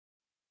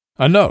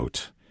A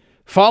note.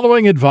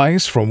 Following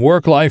advice from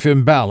work-life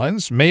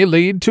imbalance may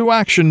lead to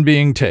action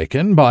being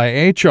taken by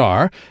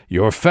HR,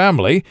 your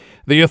family,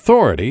 the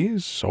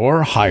authorities,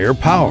 or higher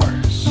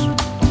powers.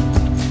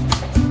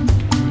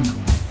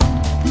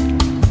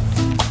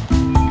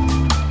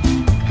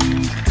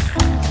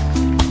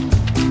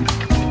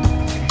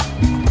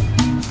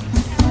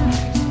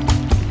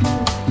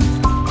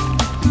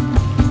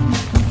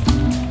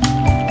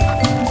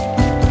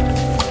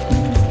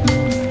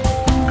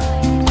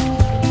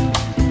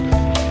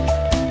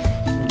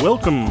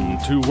 Welcome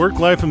to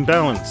Work-Life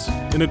Imbalance,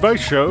 an advice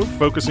show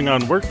focusing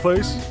on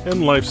workplace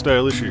and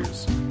lifestyle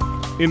issues.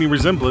 Any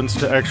resemblance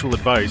to actual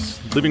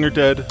advice, living or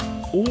dead,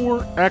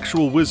 or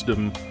actual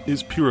wisdom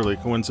is purely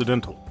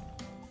coincidental.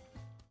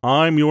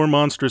 I'm your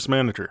monstrous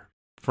manager,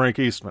 Frank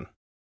Eastman.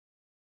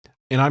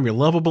 And I'm your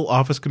lovable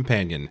office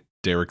companion,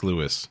 Derek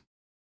Lewis.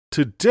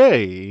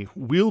 Today,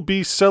 we'll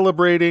be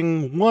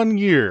celebrating 1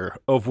 year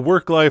of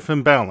Work-Life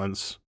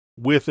Imbalance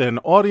with an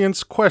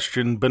audience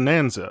question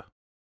bonanza.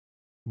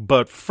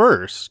 But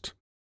first,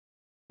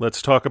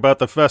 let's talk about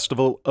the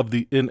Festival of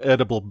the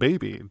Inedible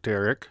Baby,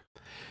 Derek.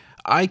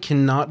 I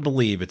cannot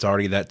believe it's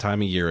already that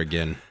time of year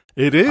again.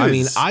 It is. I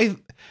mean,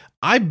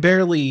 I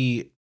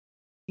barely,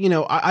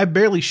 I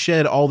barely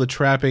shed all the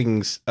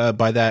trappings,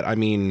 by that I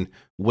mean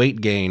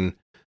weight gain,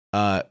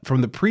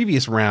 from the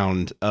previous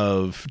round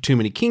of Too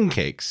Many King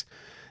Cakes.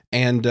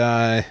 And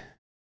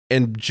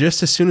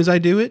just as soon as I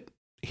do it,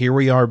 here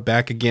we are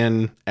back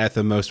again at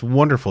the most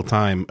wonderful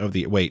time of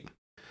the, wait,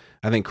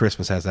 I think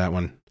Christmas has that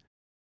one.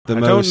 I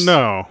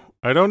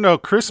don't know.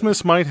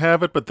 Christmas might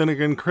have it, but then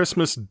again,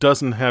 Christmas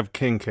doesn't have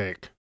king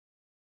cake.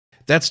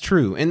 That's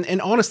true. And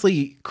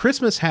honestly,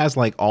 Christmas has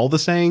like all the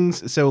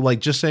sayings. So like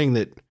just saying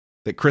that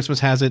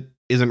Christmas has it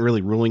isn't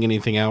really ruling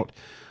anything out.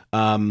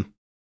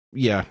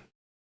 Yeah.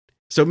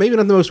 So maybe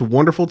not the most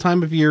wonderful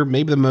time of year,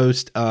 maybe the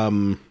most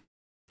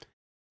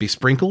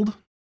besprinkled.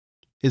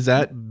 Is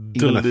that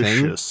even a thing?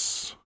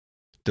 Delicious.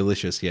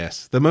 Delicious,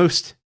 yes. The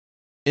most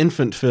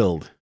infant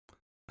filled.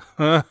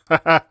 That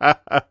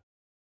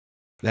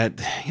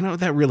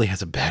That really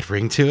has a bad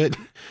ring to it.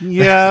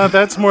 Yeah,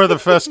 that's more the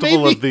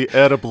Festival of the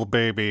Edible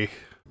Baby.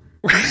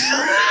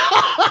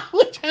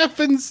 Which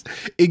happens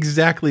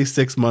exactly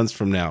 6 months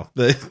from now.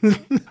 Maybe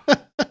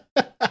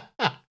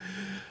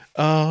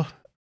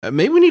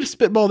we need to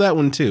spitball that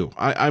one too.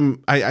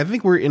 I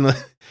think we're in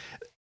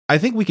I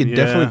think we could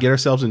definitely get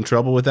ourselves in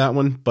trouble with that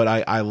one, but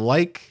I would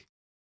like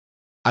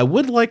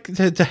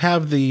to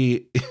have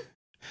the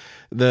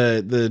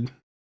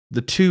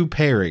two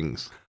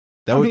pairings.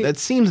 That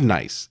seems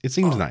nice. It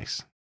seems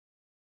nice.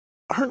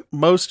 Aren't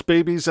most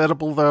babies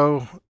edible,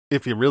 though,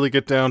 if you really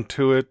get down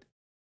to it?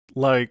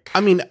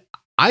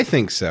 I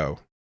think so.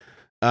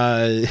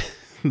 The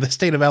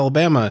state of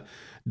Alabama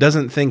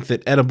doesn't think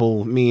that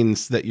edible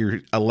means that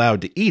you're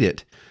allowed to eat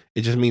it.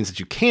 It just means that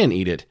you can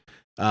eat it.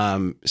 So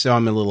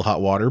I'm in a little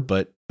hot water,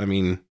 but,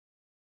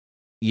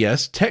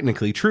 yes,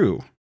 technically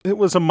true. It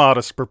was a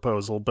modest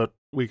proposal, but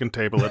we can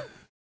table it.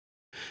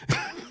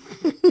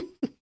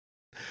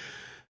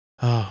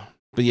 Oh,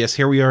 but yes,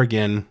 here we are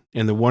again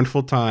in the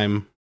wonderful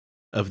time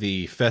of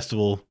the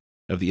Festival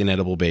of the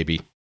Inedible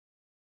Baby.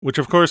 Which,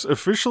 of course,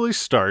 officially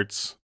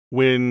starts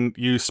when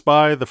you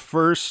spy the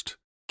first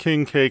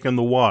king cake in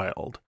the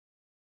wild.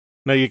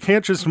 Now, you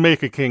can't just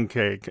make a king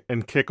cake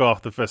and kick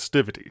off the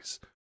festivities.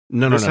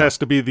 This has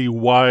to be the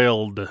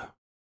wild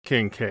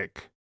king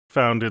cake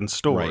found in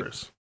stores.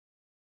 Right.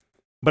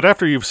 But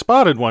after you've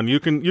spotted one, you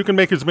can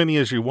make as many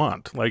as you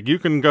want. Like, you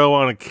can go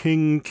on a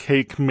king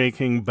cake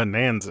making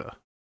bonanza.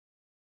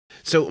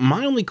 So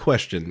my only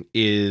question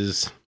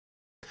is,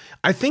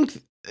 I think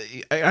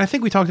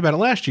we talked about it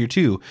last year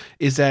too,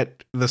 is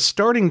that the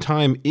starting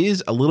time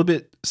is a little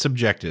bit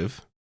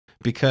subjective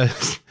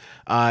because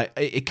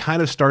it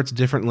kind of starts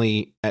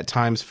differently at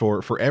times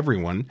for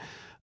everyone.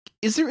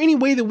 Is there any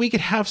way that we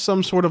could have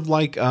some sort of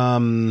like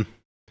some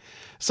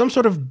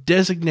sort of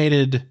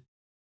designated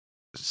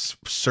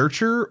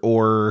searcher,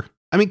 or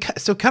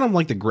so kind of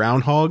like the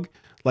groundhog,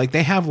 like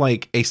they have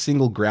like a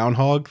single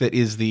groundhog that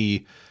is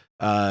the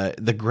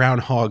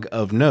groundhog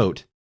of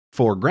note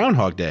for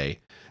Groundhog Day.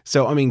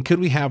 So, could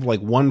we have like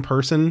one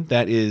person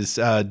that is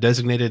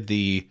designated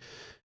the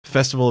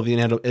Festival of the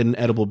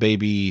Inedible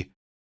Baby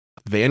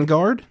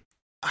Vanguard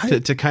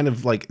to kind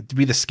of like to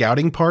be the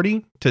scouting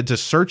party to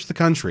search the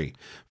country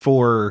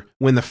for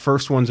when the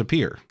first ones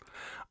appear?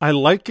 I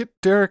like it,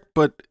 Derek,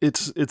 but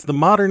it's the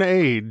modern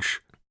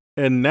age,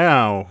 and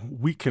now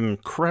we can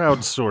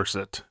crowdsource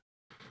it.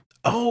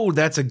 Oh,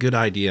 that's a good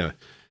idea.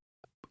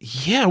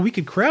 Yeah, we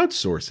could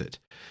crowdsource it.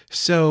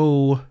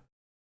 So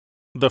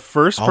the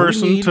first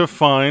person to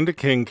find a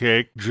king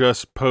cake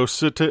just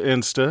posts it to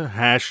Insta,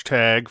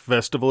 hashtag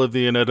Festival of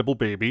the Inedible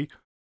Baby,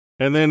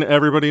 and then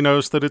everybody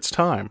knows that it's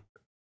time.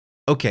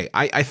 Okay,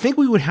 I think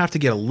we would have to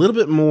get a little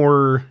bit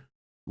more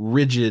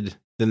rigid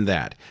than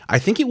that. I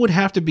think it would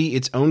have to be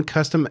its own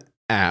custom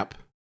app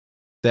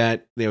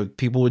that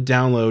people would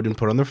download and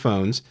put on their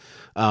phones.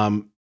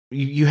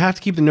 You have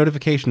to keep the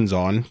notifications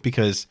on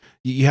because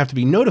you have to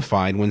be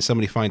notified when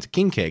somebody finds a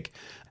king cake.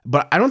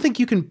 but I don't think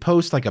you can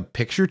post like a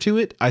picture to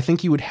it. I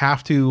think it would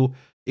have to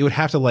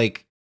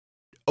like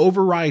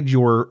override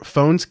your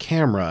phone's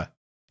camera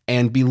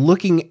and be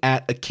looking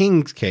at a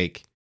king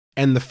cake,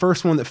 and the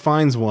first one that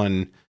finds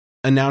one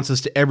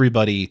announces to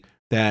everybody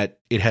that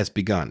it has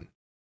begun.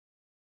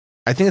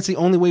 I think that's the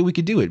only way we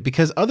could do it,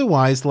 because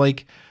otherwise,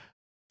 like,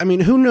 I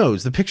mean, who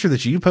knows? The picture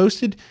that you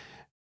posted,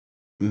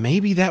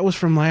 maybe that was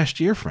from last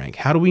year, Frank.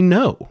 How do we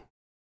know?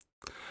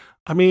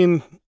 I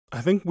mean,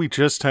 I think we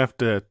just have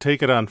to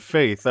take it on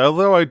faith.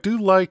 Although I do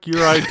like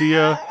your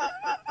idea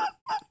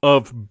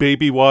of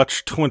Baby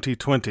Watch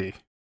 2020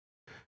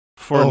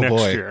 for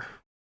next year.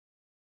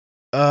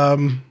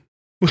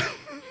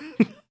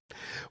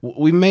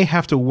 We may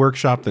have to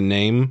workshop the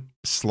name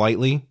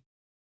slightly.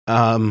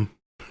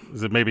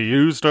 Is it maybe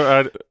used, or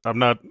I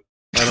don't.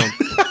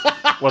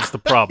 What's the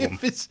problem?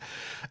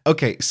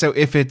 Okay, so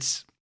if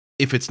it's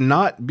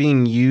not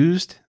being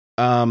used,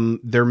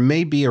 there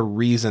may be a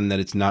reason that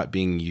it's not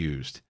being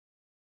used.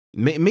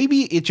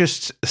 Maybe it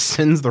just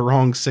sends the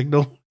wrong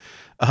signal,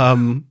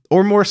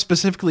 or more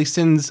specifically,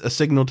 sends a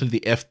signal to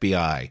the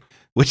FBI,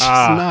 which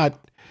is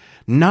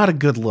not a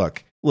good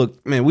look.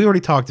 Look, man, we already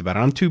talked about it.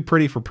 I'm too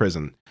pretty for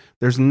prison.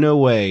 There's no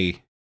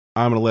way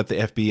I'm going to let the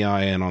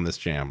FBI in on this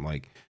jam.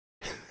 Like,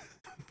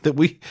 that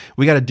we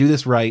got to do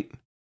this right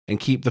and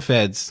keep the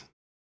feds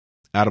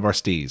out of our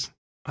stees.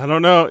 I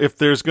don't know if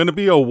there's going to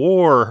be a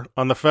war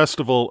on the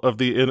festival of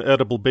the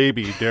inedible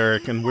baby,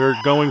 Derek, and we're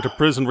going to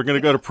prison. We're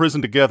going to go to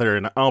prison together,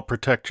 and I'll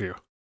protect you.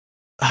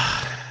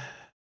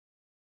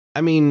 I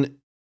mean,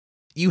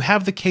 you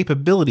have the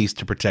capabilities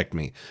to protect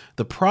me.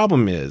 The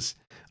problem is,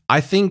 I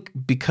think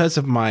because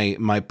of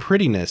my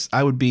prettiness,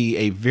 I would be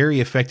a very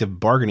effective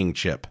bargaining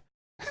chip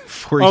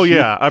for you. Oh,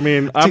 yeah. I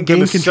mean, I'm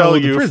going to sell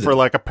you for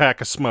like a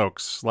pack of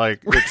smokes.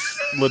 Like, it's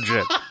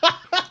legit.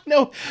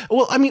 No.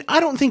 Well, I mean, I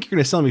don't think you're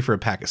going to sell me for a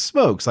pack of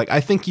smokes. Like, I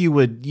think you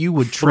would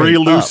trade 3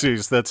 up.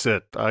 Lucy's. That's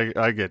it.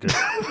 I get you.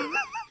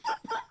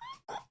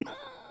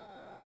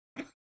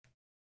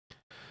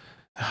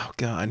 Oh,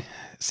 God.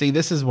 See,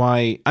 this is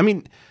why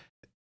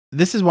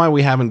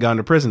we haven't gone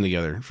to prison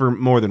together, for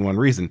more than one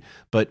reason.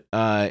 But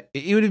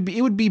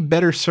it would be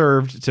better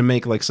served to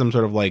make like some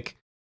sort of like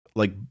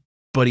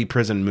buddy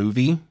prison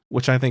movie,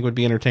 which I think would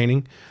be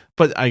entertaining.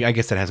 But I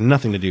guess that has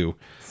nothing to do.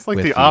 It's like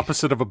the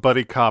opposite of a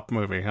buddy cop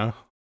movie, huh?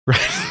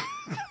 Right.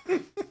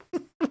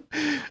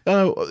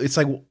 It's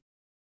like,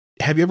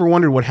 have you ever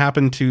wondered what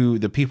happened to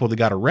the people that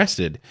got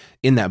arrested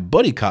in that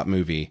buddy cop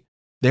movie?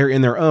 They're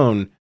in their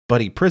own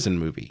buddy prison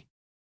movie.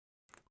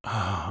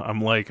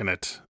 I'm liking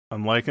it.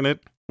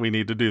 We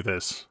need to do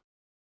this.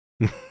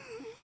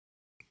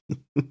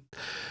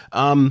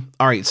 All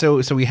right.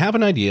 So we have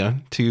an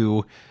idea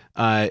to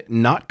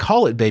not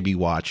call it Baby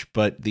Watch,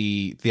 but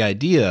the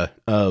idea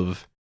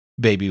of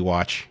Baby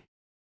Watch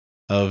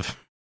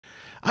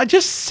I'm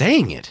just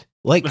saying it.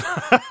 Like,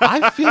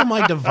 I feel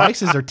my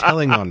devices are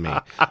telling on me.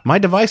 My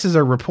devices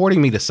are reporting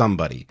me to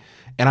somebody,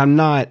 and I'm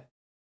not.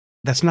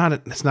 That's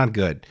not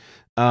good.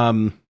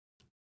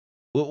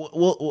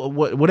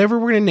 Whatever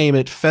we're gonna name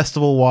it,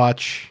 Festival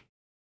Watch.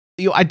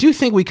 I do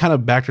think we kind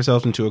of backed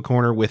ourselves into a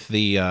corner with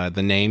the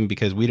name,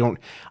 because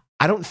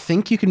I don't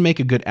think you can make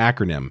a good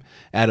acronym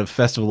out of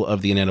Festival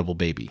of the Inedible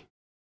Baby.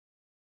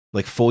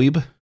 Like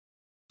FOIB,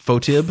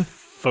 FOTIB.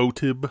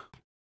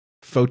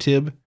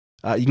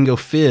 You can go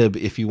fib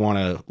if you want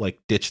to like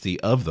ditch the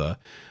of the,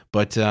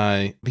 but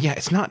yeah,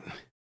 it's not.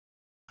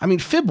 I mean,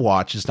 Fib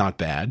Watch is not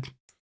bad.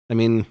 I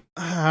mean,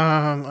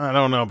 I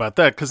don't know about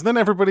that, because then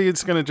everybody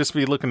is going to just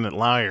be looking at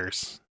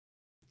liars,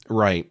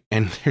 right?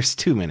 And there's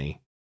too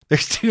many.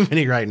 There's too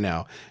many right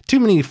now. Too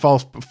many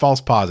false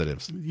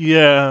positives.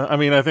 Yeah, I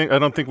mean, I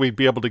don't think we'd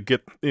be able to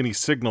get any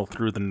signal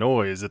through the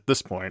noise at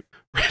this point.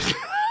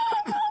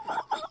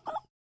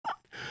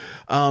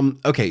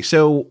 Okay,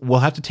 so we'll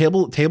have to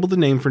table the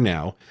name for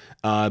now,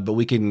 but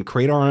we can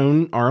create our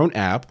own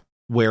app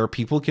where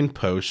people can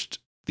post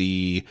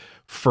the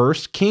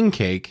first king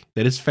cake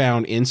that is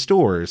found in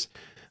stores,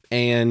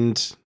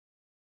 and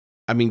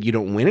I mean, you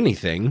don't win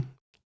anything,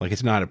 like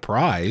it's not a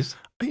prize.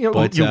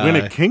 But you win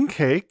a king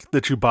cake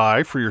that you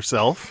buy for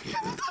yourself.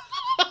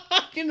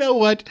 You know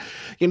what?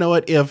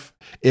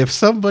 If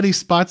somebody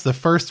spots the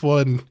first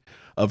one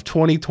of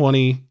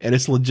 2020 and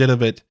it's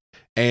legitimate,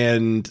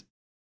 and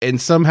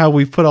somehow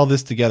we've put all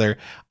this together,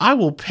 I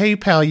will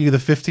PayPal you the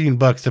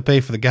 $15 to pay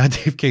for the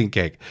goddamn king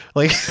cake.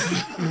 Like,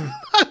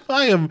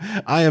 I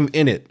am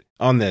in it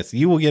on this.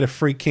 You will get a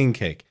free king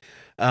cake.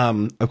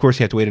 Of course,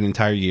 you have to wait an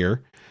entire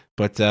year.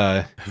 But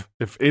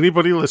if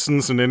anybody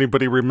listens and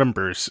anybody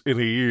remembers in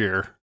a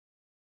year,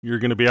 you're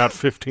going to be out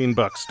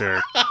 $15,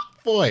 Derek.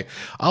 Boy,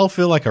 I'll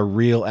feel like a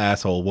real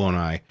asshole, won't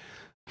I?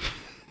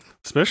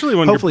 Especially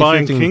when Hopefully you're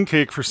buying 15... king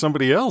cake for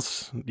somebody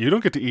else. You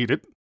don't get to eat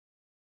it.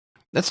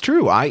 That's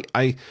true.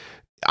 I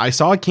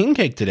saw a king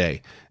cake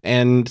today,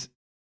 and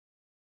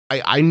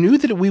I knew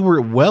that we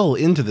were well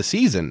into the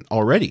season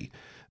already.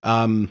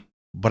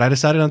 But I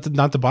decided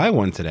not to buy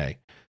one today.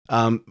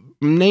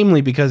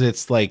 Namely because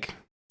it's like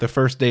the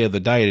first day of the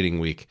dieting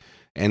week,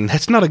 and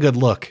that's not a good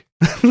look.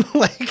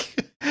 Like,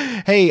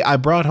 Hey, I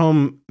brought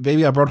home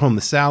the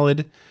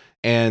salad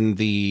and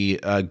the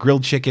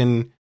grilled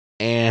chicken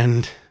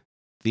and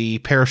the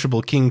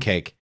perishable king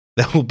cake.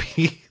 That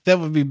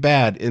would be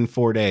bad in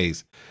 4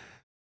 days.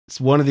 It's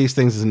one of these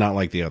things is not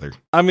like the other.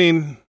 I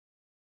mean,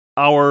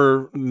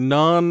 our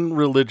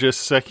non-religious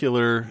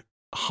secular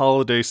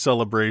holiday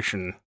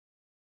celebration,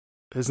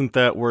 isn't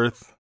that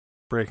worth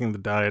breaking the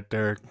diet,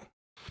 Derek?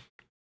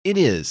 It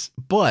is,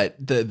 but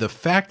the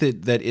fact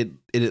that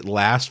it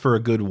lasts for a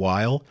good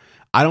while,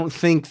 I don't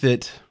think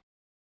that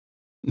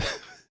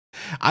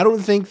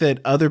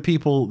other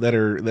people that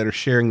are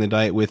sharing the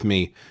diet with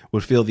me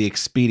would feel the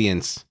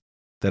expedience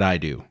that I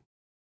do.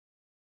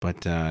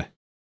 But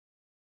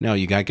no,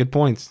 you got good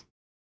points.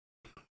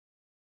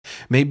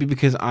 Maybe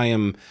because I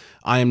am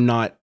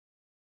not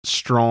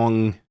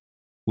strong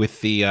with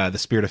the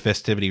spirit of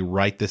festivity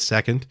right this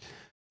second.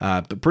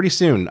 But pretty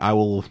soon I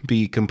will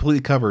be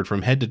completely covered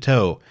from head to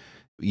toe,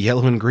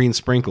 yellow and green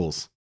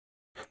sprinkles.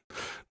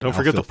 Don't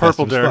forget the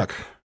purple, Derek.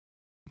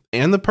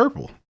 And the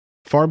purple.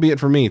 Far be it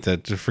from me to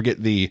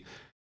forget the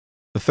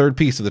third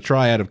piece of the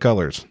triad of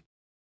colors.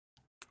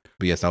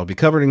 But yes, I'll be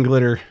covered in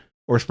glitter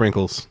or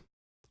sprinkles.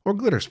 Or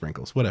glitter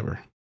sprinkles, whatever.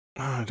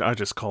 I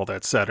just call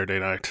that Saturday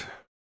night.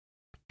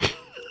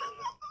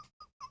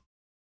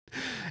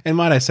 And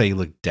might I say, you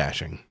look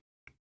dashing.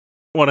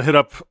 Want to hit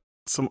up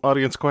some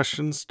audience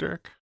questions,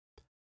 Derek?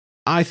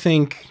 I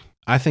think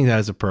that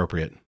is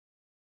appropriate.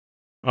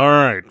 All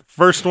right,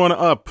 first one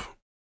up.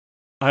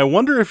 I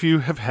wonder if you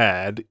have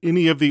had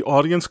any of the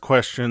audience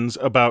questions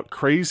about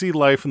crazy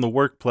life in the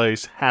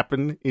workplace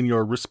happen in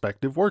your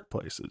respective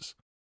workplaces.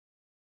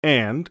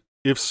 And,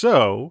 if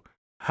so,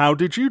 how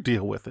did you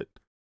deal with it?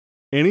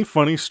 Any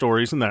funny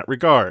stories in that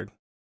regard?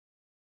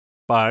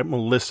 By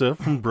Melissa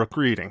from Brook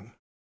Reading.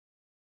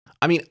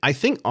 I mean, I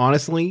think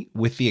honestly,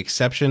 with the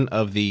exception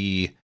of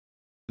the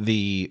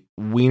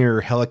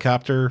Wiener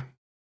helicopter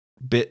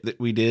bit that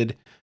we did,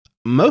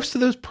 most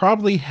of those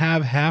probably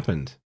have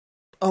happened.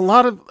 A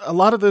lot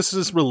of this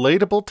is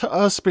relatable to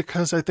us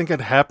because I think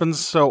it happens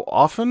so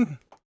often.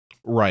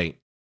 Right.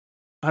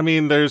 I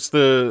mean, there's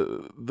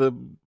the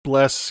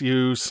bless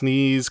you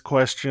sneeze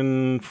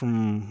question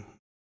from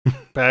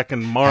back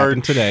in March.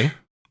 Happened today.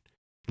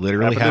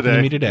 Literally happened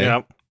to me today.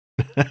 Yep.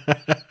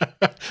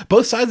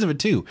 Both sides of it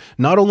too.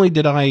 Not only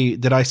did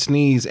I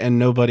sneeze and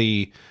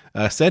nobody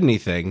said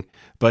anything,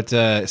 but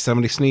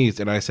somebody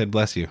sneezed and I said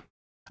bless you.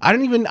 I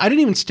didn't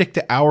even stick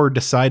to our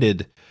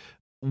decided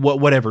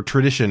whatever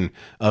tradition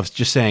of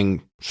just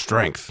saying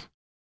strength.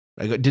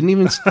 I didn't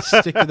even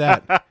stick to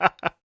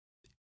that.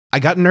 I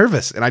got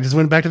nervous and I just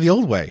went back to the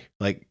old way.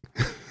 Like,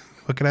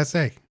 what can I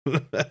say?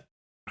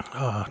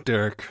 Oh,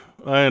 Derek,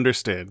 I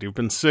understand. You've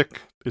been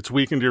sick. It's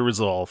weakened your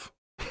resolve.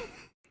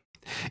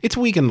 It's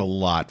weakened a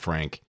lot,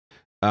 Frank.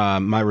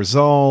 My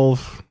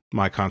resolve,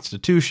 my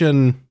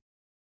constitution.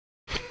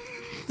 I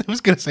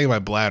was going to say my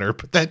bladder,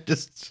 but that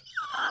just...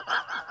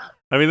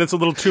 I mean, it's a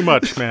little too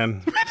much,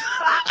 man.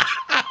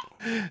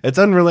 It's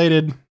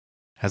unrelated.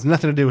 Has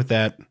nothing to do with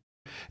that.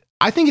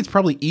 I think it's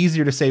probably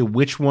easier to say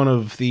which one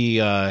of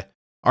the...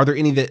 are there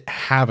any that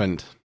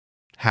haven't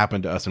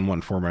happened to us in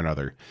one form or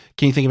another?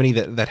 Can you think of any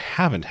that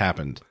haven't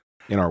happened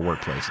in our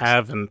workplaces?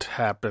 Haven't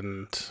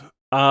happened.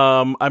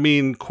 I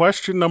mean,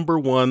 question number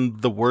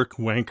 1, the work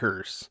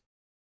wankers,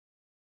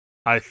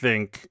 I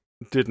think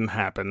didn't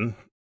happen.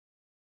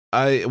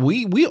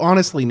 We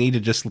honestly need to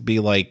just be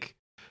like,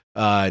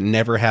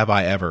 never have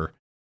I ever,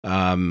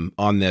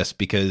 on this,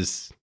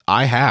 because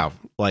I have,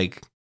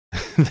 like,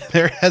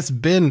 there has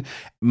been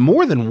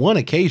more than one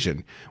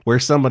occasion where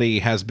somebody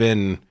has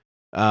been,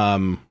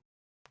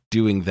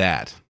 doing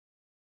that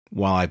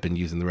while I've been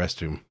using the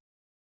restroom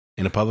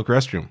in a public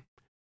restroom.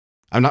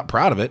 I'm not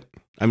proud of it.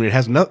 I mean,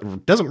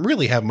 it doesn't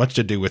really have much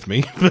to do with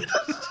me.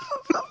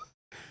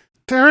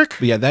 Derek?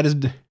 But yeah, that is...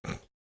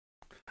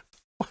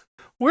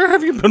 Where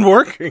have you been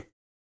working?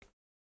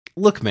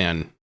 Look,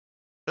 man.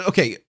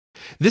 Okay,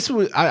 this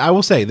was... I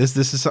will say, this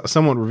is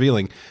somewhat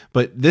revealing,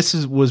 but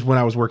was when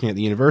I was working at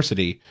the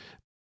university,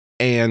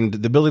 and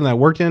the building that I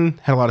worked in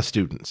had a lot of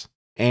students.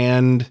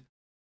 And,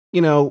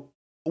 you know,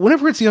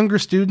 whenever it's younger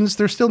students,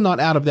 they're still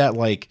not out of that,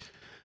 like,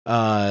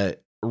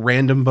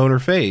 random boner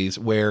phase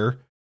where...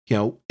 You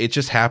know, it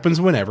just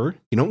happens whenever.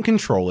 You don't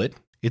control it.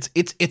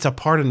 It's a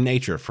part of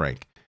nature,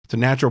 Frank. It's a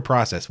natural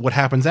process. What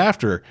happens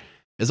after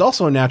is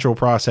also a natural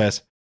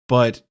process,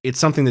 but it's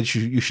something that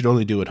you should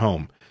only do at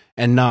home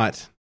and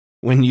not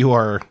when you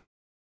are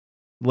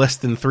less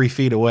than 3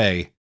 feet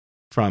away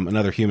from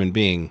another human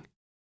being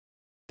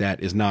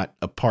that is not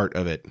a part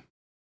of it.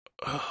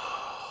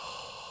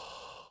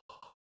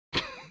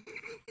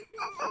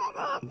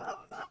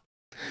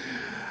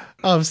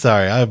 I'm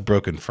sorry. I've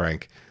broken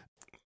Frank.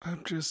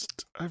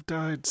 I've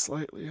died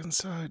slightly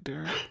inside,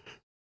 Derek.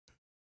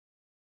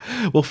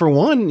 Well, for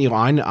one, you know,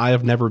 I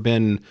have never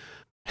been,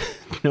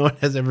 no one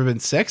has ever been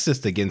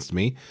sexist against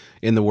me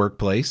in the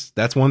workplace.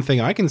 That's one thing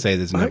I can say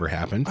that's never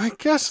happened. I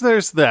guess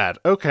there's that.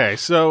 Okay,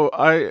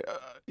 so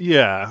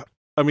yeah.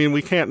 I mean,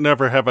 we can't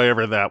never have I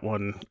ever that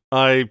one.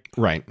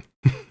 Right.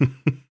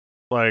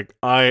 Like,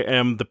 I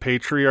am the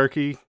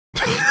patriarchy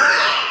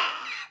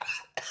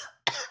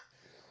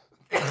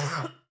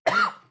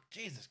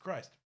Jesus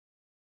Christ.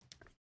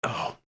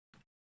 Oh.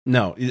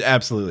 No,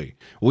 absolutely.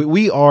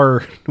 We are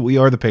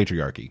the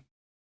patriarchy.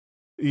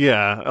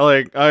 Yeah,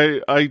 like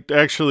I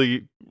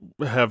actually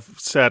have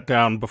sat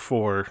down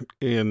before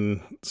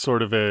in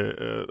sort of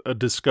a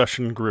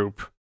discussion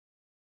group,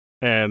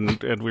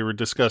 and we were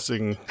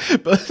discussing.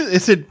 But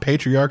is it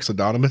Patriarchs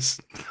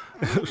Anonymous?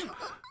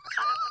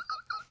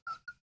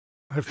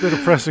 I've been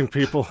oppressing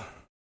people.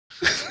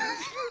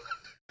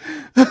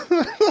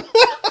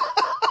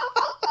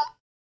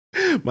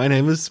 My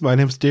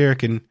name's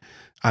Derek, and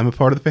I'm a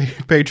part of the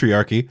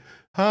patriarchy.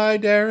 Hi,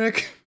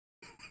 Derek.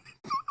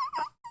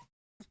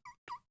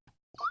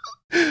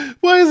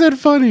 Why is that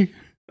funny?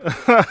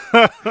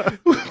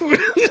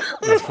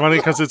 It's funny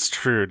because it's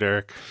true,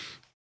 Derek.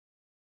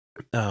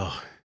 Oh.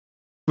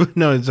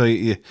 No, it's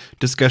a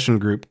discussion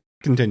group.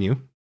 Continue.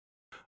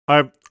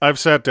 I've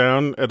sat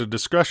down at a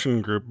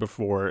discussion group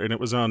before, and it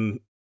was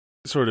on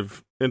sort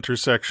of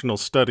intersectional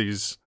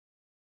studies,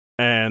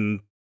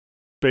 and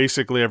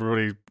basically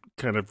everybody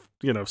kind of,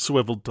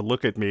 swiveled to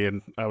look at me,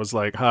 and I was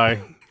like,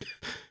 hi,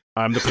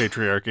 I'm the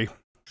patriarchy.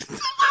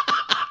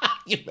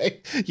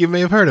 You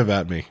may have heard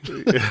about me.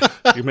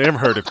 You may have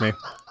heard of me.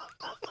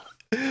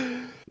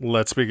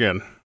 Let's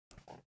begin.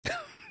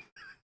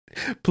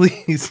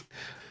 Please.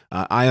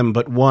 I am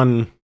but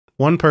one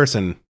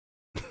person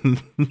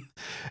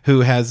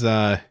who has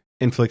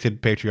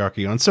inflicted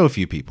patriarchy on so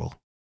few people.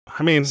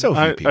 I mean,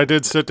 I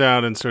did sit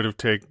down and sort of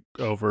take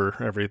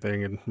over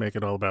everything and make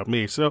it all about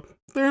me. So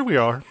there we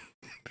are.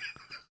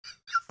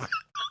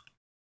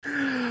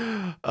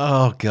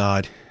 Oh,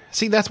 God.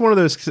 See, that's one of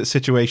those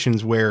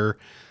situations where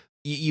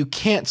you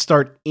can't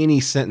start any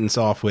sentence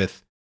off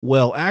with,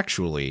 well,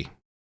 actually,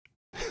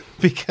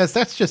 because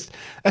that's just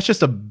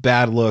a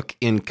bad look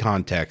in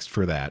context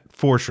for that,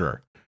 for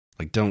sure.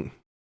 Like, don't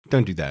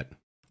do that.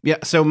 Yeah,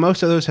 so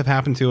most of those have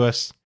happened to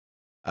us.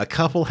 A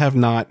couple have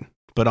not,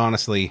 but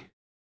honestly,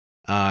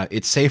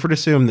 it's safer to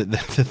assume that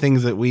the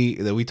things that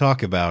we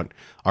talk about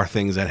are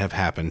things that have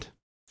happened.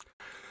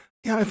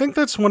 Yeah, I think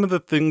that's one of the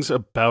things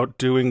about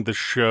doing the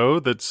show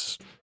that's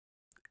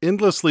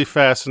endlessly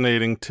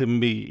fascinating to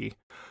me.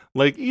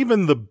 Like,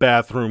 even the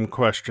bathroom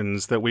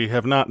questions that we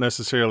have not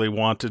necessarily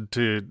wanted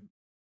to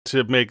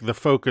make the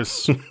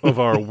focus of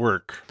our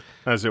work,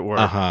 as it were.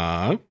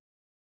 Uh-huh.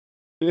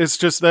 It's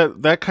just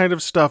that kind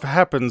of stuff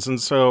happens, and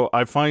so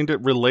I find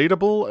it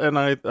relatable, and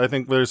I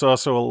think there's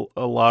also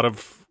a lot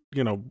of,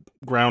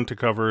 ground to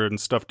cover and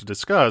stuff to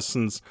discuss,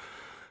 and,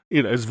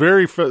 it's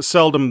very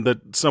seldom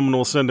that someone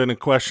will send in a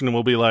question and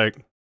will be like,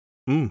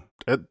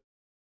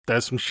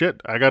 that's some shit,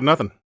 I got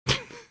nothing.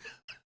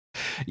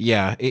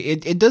 Yeah,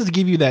 it does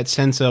give you that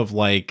sense of,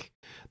 like,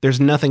 there's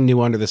nothing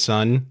new under the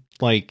sun.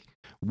 Like,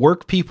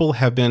 work people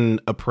have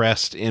been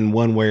oppressed in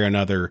one way or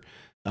another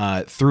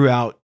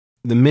throughout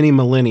the many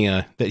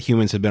millennia that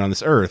humans have been on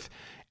this earth.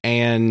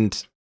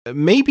 And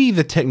maybe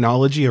the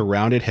technology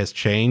around it has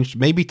changed.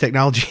 Maybe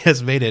technology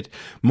has made it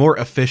more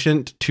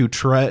efficient to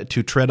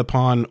tread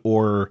upon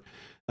or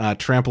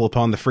trample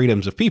upon the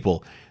freedoms of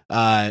people.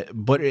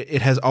 But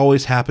it has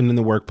always happened in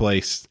the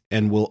workplace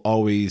and will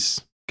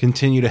always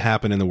continue to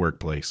happen in the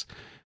workplace.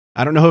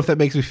 I don't know if that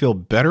makes me feel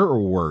better or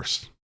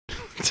worse,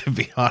 to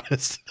be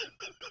honest.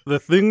 The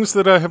things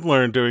that I have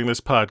learned doing this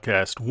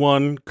podcast: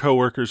 1,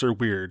 coworkers are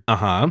weird.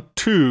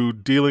 2,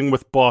 dealing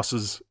with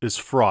bosses is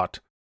fraught.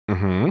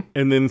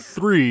 And then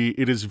 3,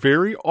 it is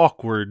very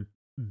awkward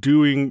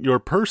doing your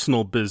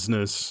personal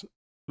business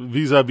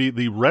vis-a-vis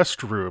the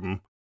restroom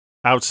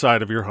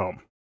outside of your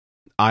home.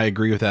 I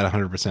agree with that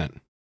 100%.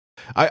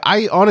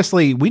 I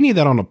honestly, we need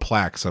that on a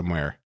plaque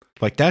somewhere.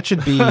 Like, that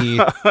should be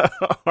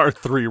our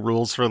 3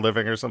 rules for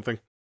living or something.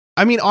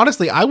 I mean,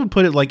 honestly, I would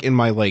put it in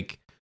my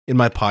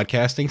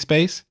podcasting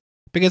space,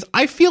 because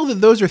I feel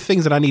that those are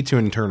things that I need to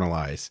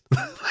internalize.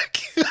 Like,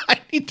 I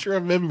need to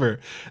remember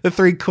the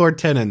 3 core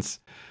tenets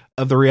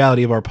of the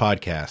reality of our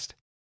podcast.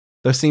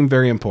 Those seem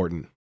very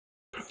important.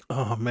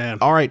 Oh, man.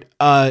 All right.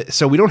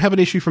 So we don't have an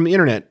issue from the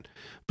internet,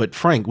 but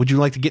Frank, would you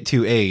like to get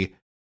to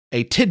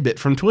a tidbit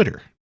from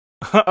Twitter?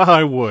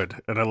 I would,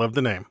 and I love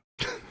the name.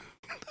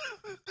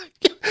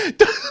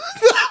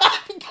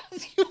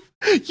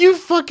 You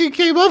fucking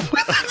came up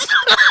with it.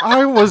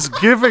 I was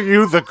giving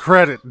you the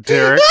credit,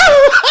 Derek.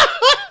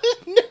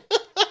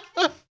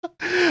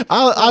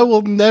 I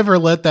will never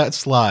let that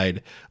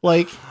slide.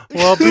 Like,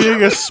 well,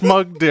 being a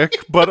smug dick,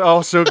 but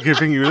also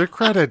giving you the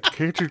credit.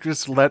 Can't you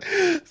just let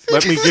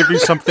me give you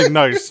something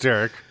nice,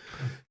 Derek?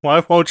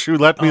 Why won't you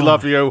let me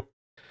love you?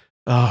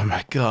 Oh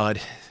my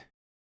God.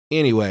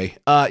 Anyway,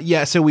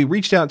 so we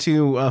reached out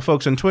to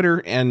folks on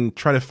Twitter and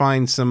try to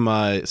find some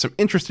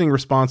interesting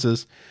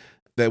responses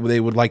that they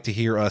would like to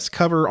hear us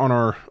cover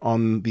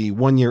on the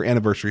 1-year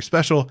anniversary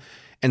special.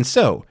 And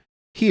so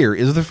here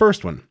is the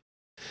first one.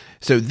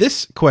 So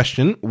this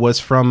question was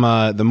from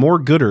the More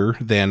Gooder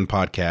Than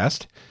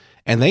podcast,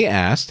 and they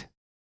asked,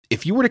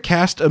 if you were to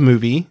cast a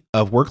movie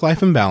of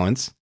work-life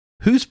imbalance,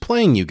 who's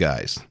playing you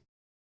guys?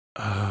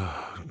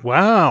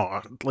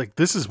 Wow. Like,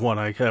 this is one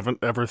I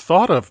haven't ever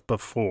thought of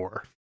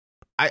before.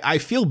 I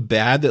feel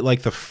bad that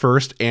like the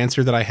first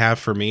answer that I have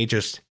for me,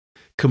 just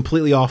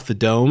completely off the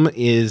dome,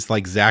 is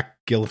like Zach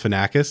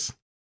Galifianakis.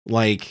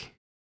 Like,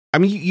 I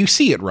mean, you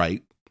see it,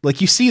 right?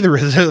 Like, you see the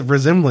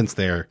resemblance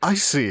there. I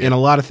see it. In a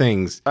lot of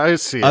things. I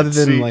see it. Other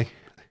than like,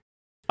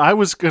 I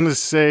was gonna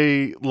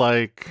say,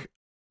 like,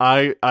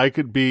 I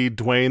could be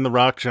Dwayne "The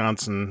Rock"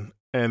 Johnson,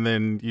 and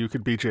then you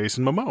could be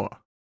Jason Momoa.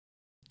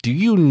 do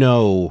you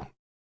know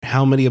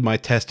how many of my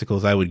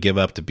testicles I would give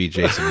up to be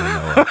Jason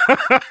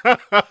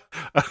Momoa?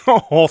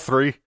 All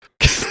three.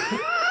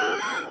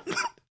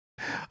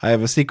 I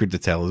have a secret to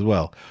tell as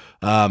well.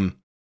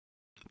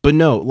 But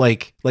no,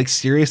 like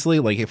seriously,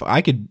 like if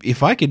I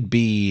could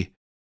be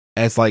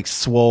as like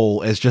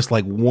swole as just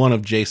like one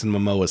of Jason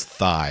Momoa's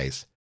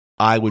thighs,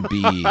 I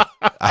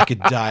could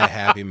die a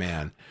happy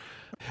man.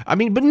 I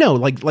mean, but no,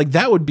 like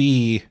that would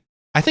be,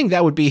 I think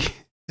that would be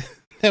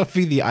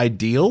the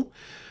ideal.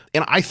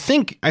 And I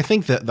think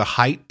that the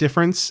height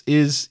difference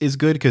is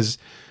good because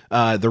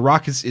The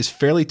Rock is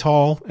fairly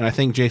tall, and I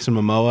think Jason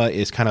Momoa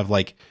is kind of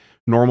like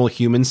normal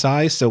human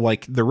size. So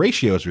like the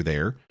ratios are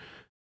there.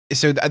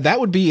 So that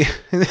would be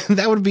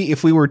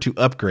if we were to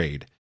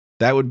upgrade.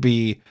 That would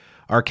be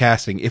our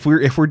casting. If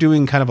we're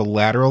doing kind of a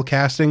lateral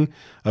casting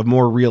of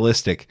more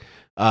realistic,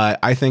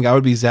 I think I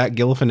would be Zach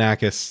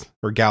Galifianakis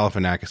or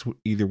Galifianakis,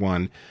 either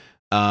one.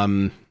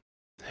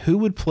 Who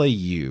would play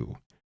you?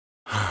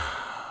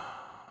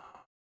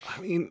 I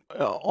mean,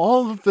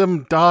 all of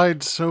them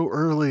died so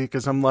early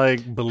because I'm like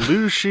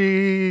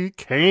Belushi,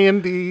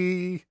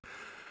 Candy.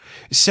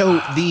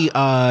 So the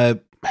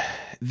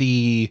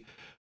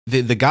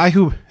guy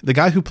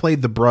who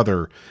played the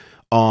brother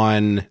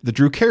on the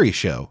Drew Carey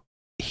show,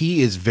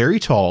 he is very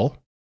tall.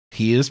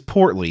 He is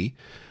portly.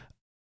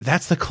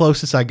 That's the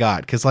closest I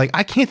got because like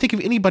I can't think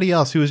of anybody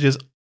else who is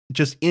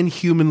just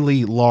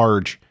inhumanly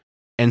large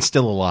and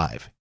still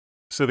alive.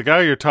 So the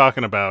guy you're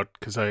talking about,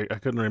 because I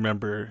couldn't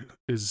remember,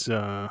 is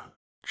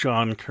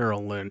John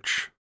Carroll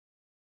Lynch.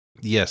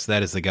 Yes,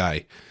 that is the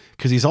guy.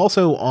 Because he's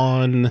also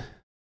on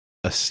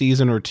a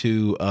season or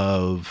two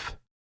of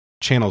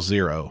Channel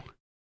Zero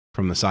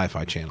from the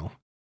Sci-Fi Channel.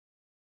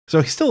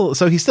 So he's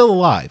still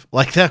alive.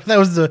 Like that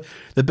was the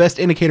best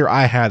indicator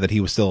I had that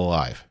he was still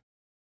alive.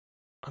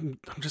 I'm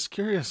just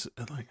curious,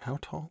 like, how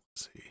tall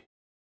is he?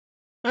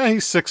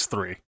 He's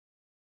 6'3".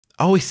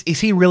 Oh, is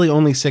he really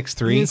only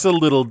 6'3"? He's a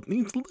little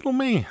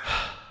man.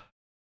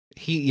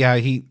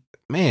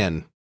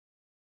 Man.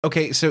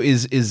 Okay, so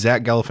is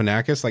Zach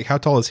Galifianakis, like, how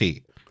tall is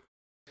he?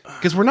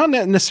 Because we're not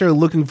necessarily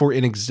looking for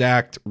an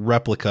exact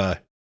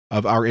replica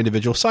of our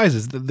individual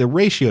sizes. The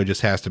ratio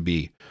just has to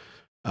be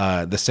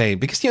the same.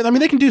 Because, yeah, I mean,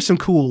 they can do some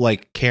cool,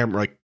 like,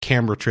 camera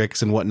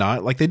tricks and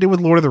whatnot, like they did with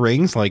Lord of the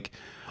Rings. Like,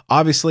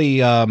 obviously,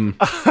 we're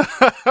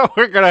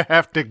gonna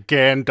have to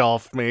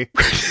Gandalf me.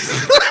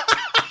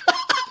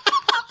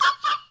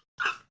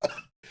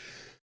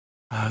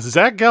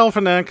 Zach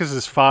Galifianakis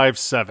is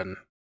 5'7".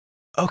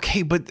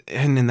 Okay, but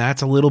and then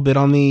that's a little bit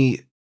on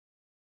the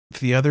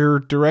other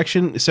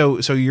direction. So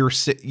you're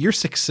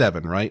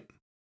 6'7", right?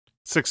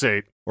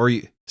 6'8". Or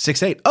you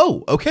 6'8"?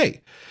 Oh,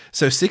 okay.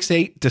 So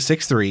 6'8" to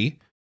 6'3",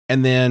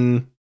 and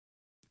then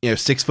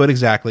 6 foot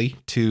exactly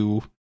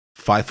to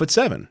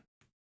 5'7".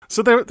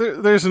 So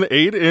there's an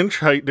 8-inch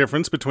height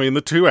difference between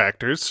the two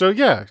actors. So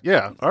yeah,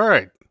 all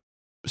right.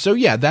 So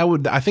yeah,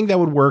 I think that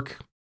would work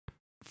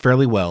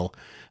fairly well.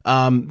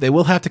 They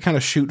will have to kind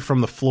of shoot from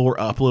the floor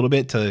up a little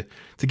bit to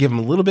give them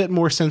a little bit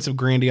more sense of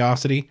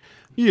grandiosity.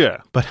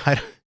 Yeah, but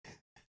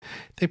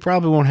they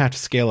probably won't have to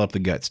scale up the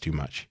guts too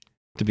much,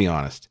 to be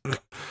honest.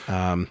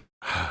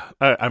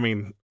 I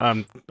mean,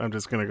 I'm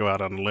just gonna go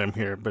out on a limb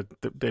here, but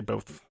they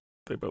both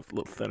a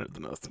little thinner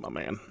than us, my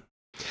man.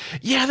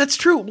 Yeah, that's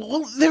true.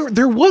 Well,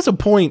 there was a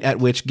point at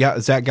which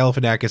Zach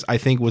Galifianakis, I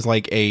think, was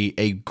like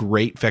a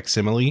great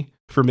facsimile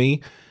for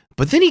me,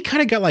 but then he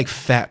kind of got like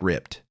fat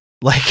ripped.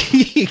 Like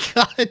he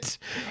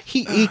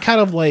kind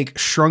of like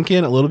shrunk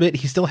in a little bit.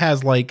 He still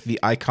has like the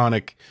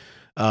iconic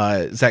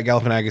Zach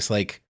Galifianakis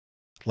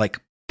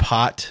like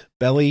pot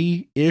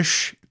belly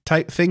ish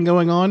type thing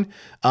going on.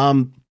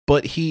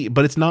 But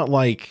it's not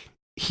like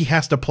he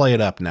has to play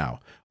it up now.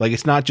 Like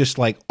it's not just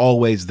like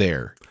always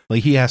there.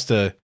 Like he has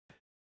to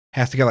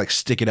kind of like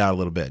stick it out a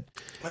little bit.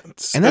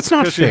 And that's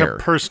not fair. You have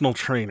personal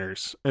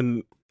trainers,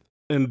 and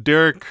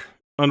Derek,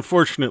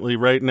 unfortunately,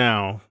 right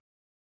now,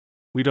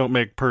 we don't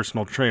make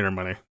personal trainer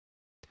money.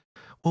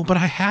 Well, but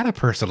I had a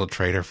personal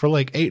trainer for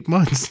like 8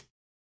 months.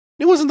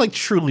 It wasn't like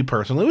truly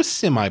personal. It was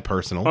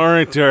semi-personal. All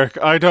right,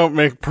 Derek, I don't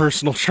make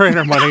personal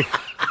trainer money.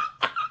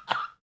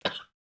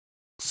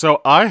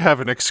 So I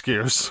have an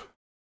excuse.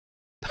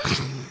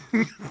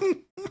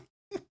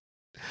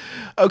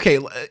 Okay,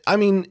 I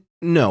mean,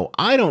 no,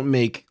 I don't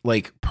make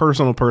like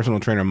personal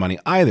trainer money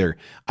either.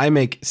 I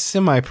make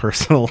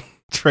semi-personal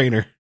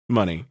trainer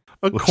money.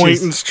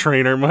 Acquaintance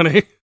trainer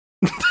money.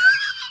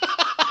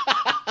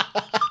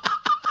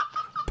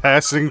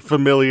 Passing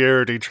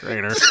familiarity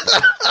trainer.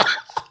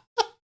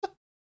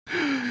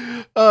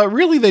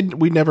 Really,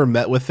 we never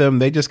met with them.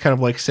 They just kind of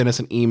like sent us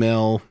an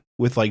email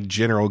with like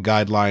general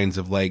guidelines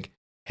of like,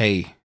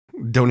 hey,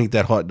 don't eat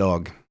that hot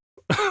dog.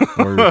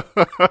 Or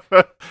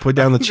put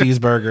down the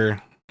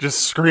cheeseburger.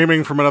 Just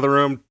screaming from another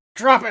room,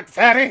 drop it,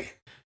 fatty!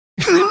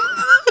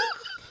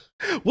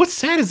 What's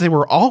sad is they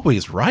were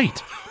always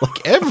right.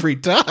 Like every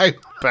time.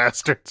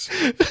 Bastards.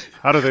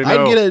 How do they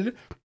know?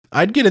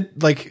 I'd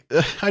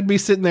be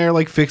sitting there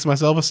like fix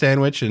myself a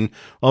sandwich and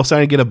all of a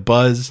sudden I'd get a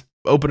buzz,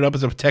 open it up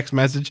as a text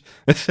message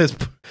that says,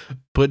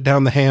 put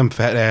down the ham,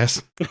 fat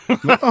ass.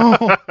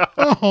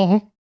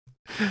 Oh.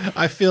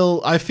 I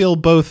feel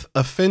both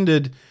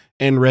offended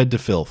and red to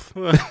filth.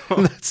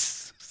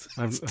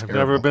 I've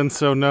never been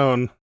so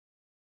known.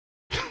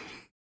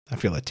 I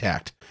feel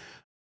attacked.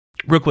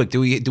 Real quick, do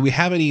we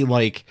have any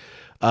like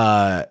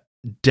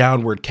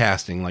downward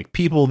casting, like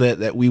people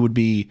that we would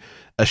be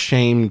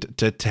ashamed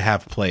to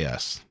have play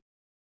us?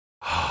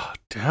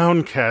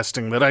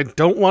 Downcasting that I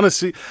don't want to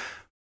see.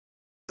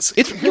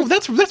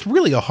 That's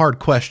really a hard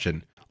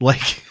question.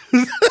 Like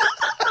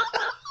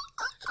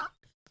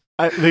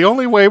the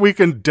only way we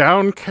can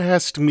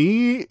downcast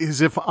me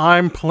is if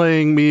I'm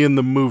playing me in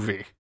the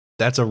movie.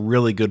 That's a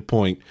really good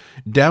point.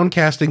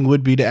 Downcasting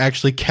would be to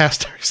actually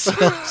cast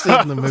ourselves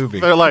in the movie.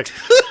 They're like,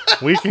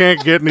 we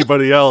can't get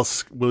anybody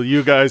else. Will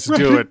you guys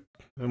do it?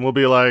 And we'll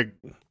be like,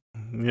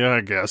 yeah,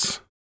 I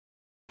guess.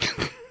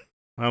 I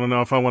don't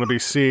know if I want to be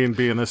seen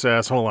being this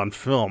asshole on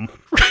film.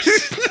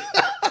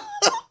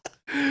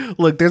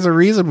 Look, there's a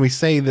reason we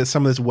say that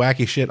some of this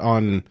wacky shit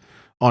on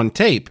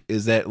tape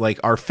is that like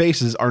our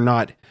faces are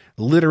not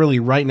literally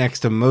right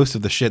next to most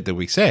of the shit that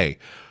we say.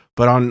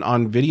 But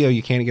on video,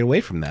 you can't get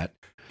away from that.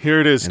 Here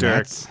it is,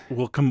 Derek.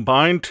 We'll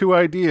combine two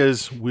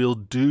ideas. We'll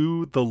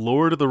do the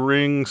Lord of the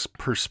Rings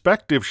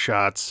perspective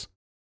shots.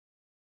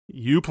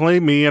 You play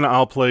me and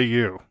I'll play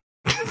you.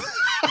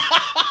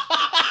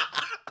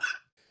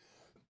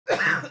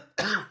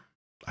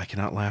 I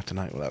cannot laugh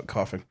tonight without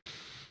coughing.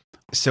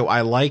 So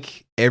I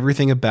like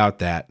everything about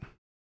that.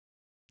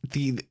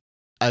 The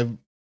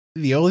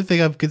only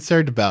thing I'm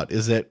concerned about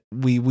is that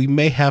we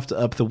may have to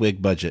up the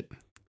wig budget.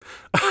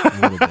 A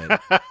little bit.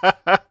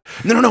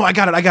 No, I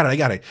got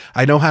it.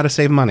 I know how to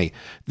save money.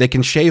 They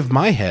can shave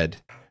my head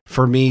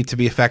for me to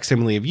be a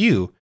facsimile of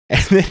you,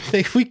 and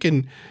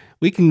then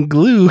we can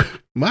glue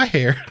my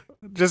hair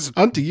just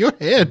onto your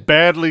head.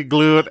 Badly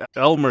glue it,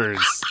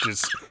 Elmer's.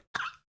 Just.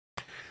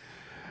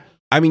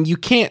 I mean, you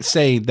can't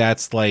say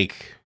that's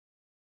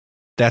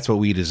what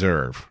we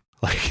deserve.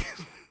 Like,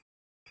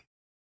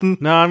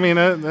 no, I mean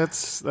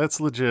that's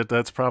legit.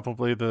 That's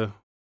probably the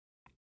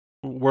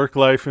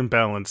work-life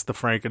imbalance, the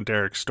Frank and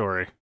Derek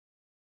story.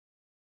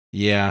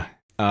 Yeah.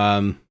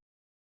 I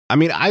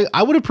mean,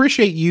 I would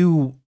appreciate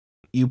you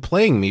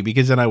playing me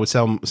because then I would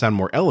sound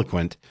more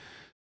eloquent.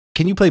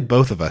 Can you play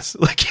both of us?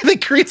 Like, can they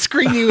green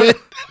screen you in?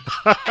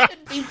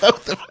 Be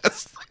both of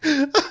us.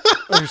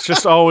 There's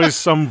just always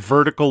some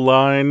vertical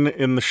line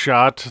in the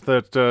shot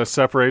that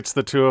separates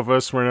the two of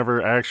us. We're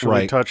never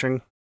actually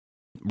touching.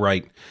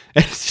 Right.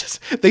 And it's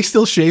just, they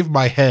still shave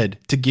my head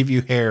to give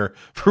you hair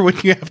for when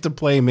you have to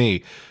play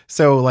me.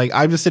 So, like,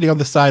 I'm just sitting on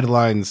the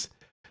sidelines,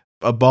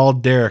 a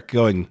bald Derek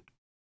going,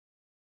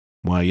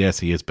 why, yes,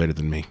 he is better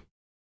than me.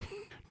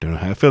 Don't know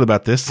how I feel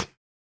about this.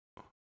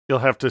 You'll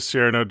have to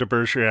Cyrano de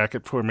Bergerac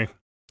it for me.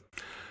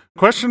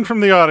 Question from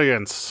the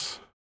audience.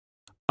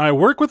 I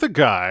work with a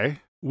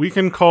guy, we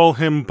can call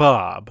him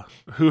Bob,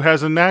 who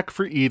has a knack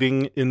for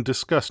eating in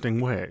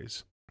disgusting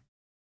ways.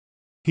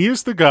 He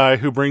is the guy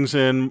who brings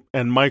in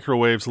and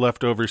microwaves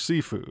leftover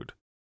seafood.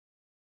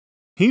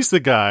 He's the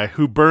guy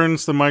who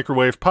burns the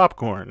microwave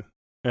popcorn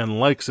and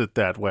likes it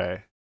that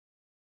way.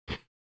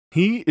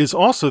 He is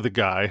also the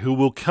guy who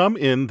will come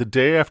in the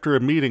day after a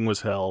meeting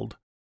was held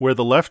where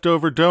the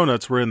leftover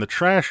donuts were in the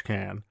trash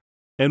can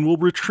and will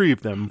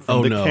retrieve them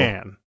from the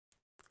can.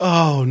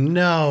 Oh,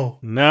 no.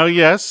 Now,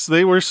 yes,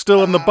 they were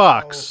still in the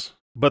box,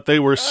 but they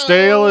were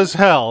stale as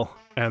hell,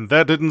 and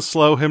that didn't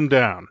slow him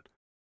down.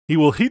 He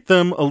will heat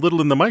them a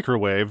little in the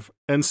microwave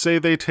and say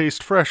they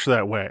taste fresh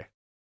that way.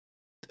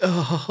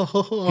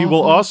 He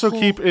will also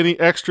keep any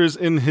extras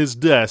in his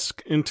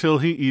desk until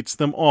he eats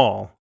them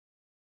all.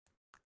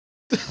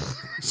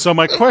 So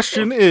my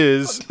question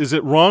is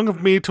it wrong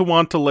of me to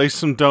want to lace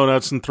some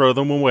donuts and throw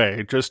them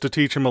away just to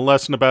teach him a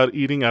lesson about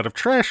eating out of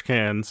trash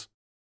cans?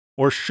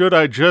 Or should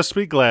I just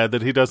be glad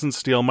that he doesn't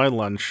steal my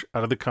lunch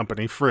out of the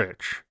company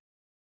fridge?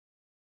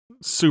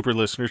 Super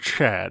listener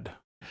Chad.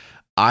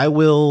 I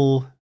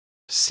will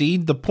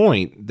cede the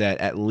point that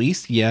at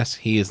least, yes,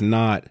 he is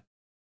not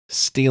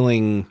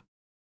stealing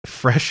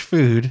fresh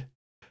food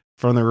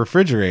from the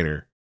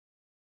refrigerator.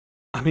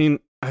 I mean,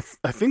 I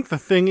think the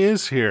thing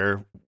is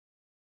here,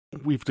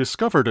 we've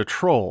discovered a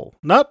troll.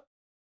 Not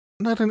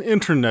an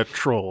internet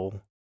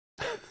troll.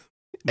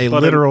 A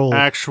literal,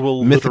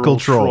 actual mythical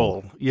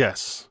troll.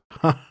 Yes.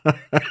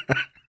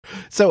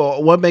 So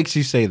what makes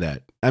you say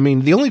that? I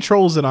mean, the only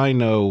trolls that I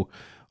know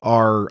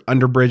are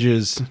under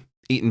bridges,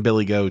 eating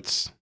billy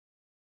goats,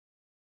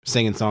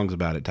 singing songs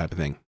about it type of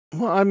thing.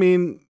 Well, I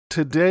mean,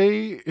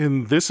 today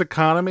in this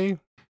economy,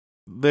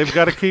 they've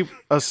got to keep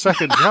a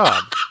second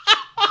job.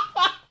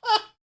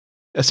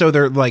 So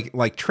they're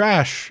like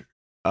trash.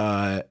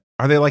 Are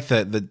they like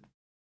are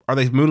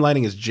they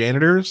moonlighting as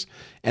janitors,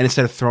 and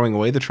instead of throwing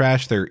away the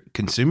trash, they're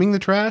consuming the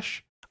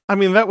trash? I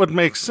mean, that would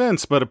make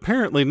sense, but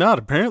apparently not.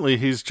 Apparently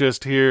he's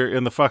just here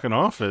in the fucking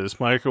office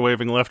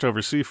microwaving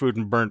leftover seafood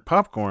and burnt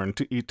popcorn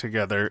to eat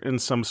together in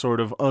some sort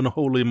of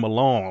unholy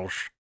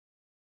melange.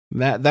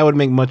 That would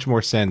make much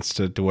more sense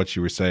to what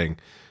you were saying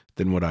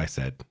than what I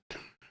said.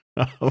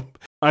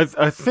 I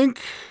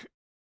think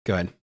Go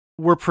ahead.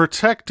 we're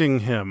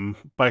protecting him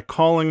by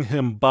calling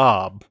him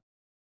Bob,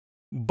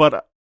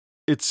 but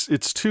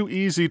it's too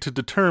easy to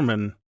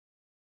determine.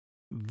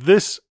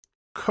 This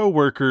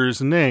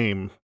coworker's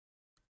name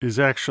is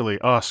actually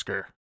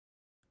Oscar.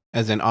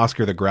 As in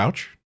Oscar the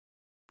Grouch?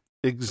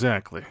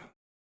 Exactly.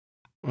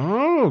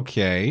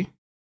 Okay.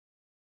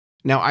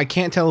 Now, I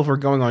can't tell if we're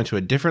going on to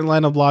a different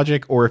line of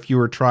logic or if you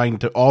were trying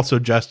to also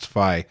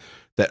justify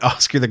that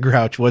Oscar the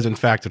Grouch was in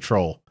fact a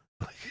troll.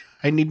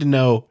 I need to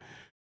know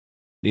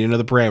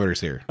the parameters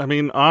here. I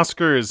mean,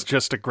 Oscar is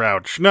just a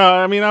grouch. No,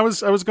 I mean, I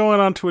was going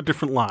on to a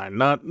different line,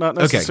 not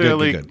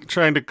necessarily good.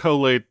 trying to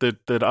collate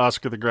that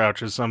Oscar the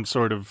Grouch is some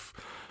sort of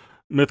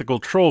mythical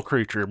troll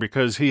creature,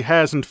 because he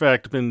has in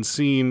fact been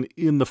seen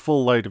in the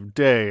full light of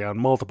day on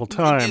multiple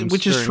times,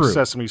 which is during true.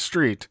 Sesame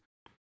Street.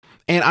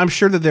 And I'm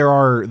sure that there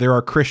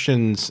are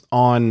Christians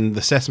on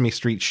the Sesame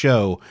Street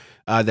show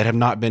that have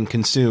not been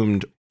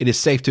consumed. It is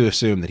safe to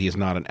assume that he is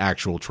not an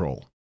actual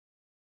troll.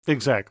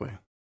 Exactly.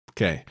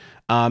 Okay.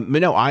 But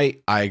no,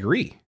 I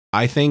agree.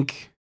 I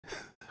think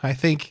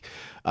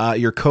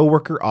your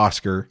coworker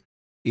Oscar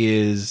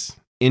is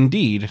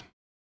indeed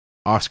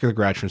Oscar the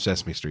Grouch from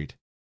Sesame Street.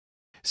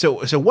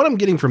 So what I'm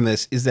getting from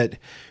this is that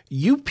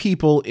you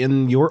people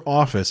in your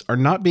office are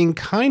not being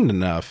kind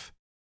enough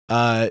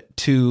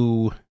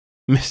to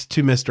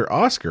Mr.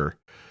 Oscar.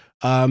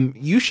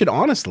 You should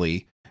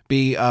honestly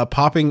be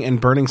popping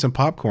and burning some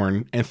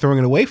popcorn and throwing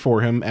it away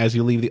for him as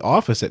you leave the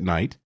office at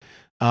night,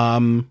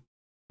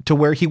 to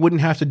where he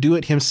wouldn't have to do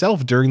it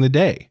himself during the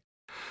day.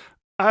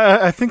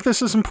 I think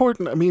this is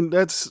important. I mean,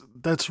 that's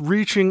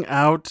reaching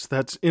out,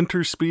 that's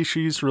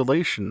interspecies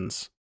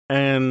relations.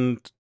 And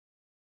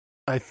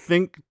I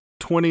think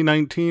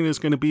 2019 is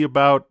going to be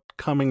about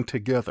coming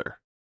together.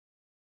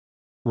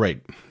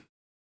 Right.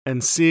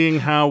 And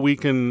seeing how we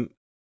can,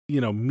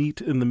 meet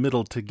in the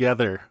middle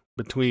together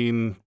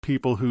between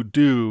people who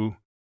do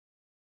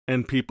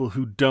and people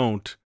who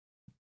don't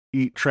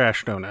eat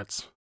trash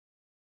donuts.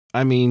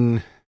 I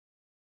mean,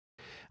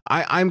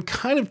 I'm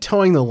kind of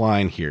towing the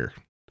line here.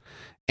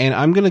 And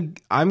I'm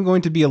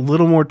going to be a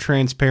little more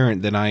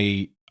transparent than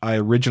I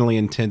originally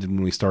intended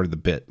when we started the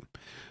bit.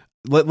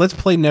 Let's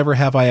play Never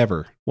Have I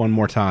Ever one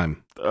more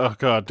time. Oh,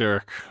 God,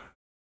 Derek.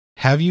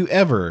 Have you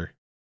ever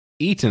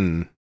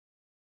eaten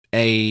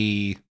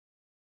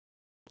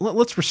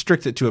let's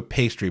restrict it to a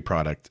pastry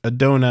product, a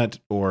donut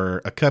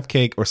or a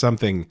cupcake or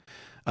something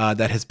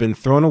that has been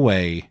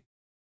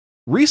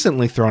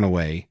recently thrown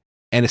away,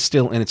 and is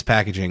still in its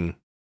packaging?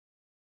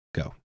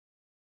 Go.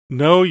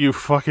 No, you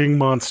fucking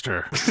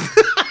monster.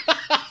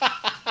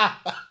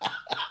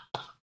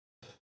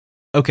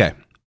 Okay.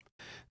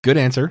 Good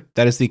answer.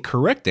 That is the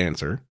correct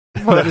answer.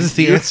 That is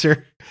the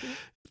answer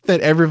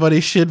that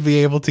everybody should be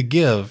able to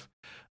give.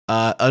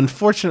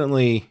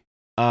 Unfortunately,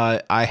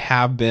 I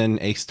have been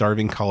a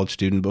starving college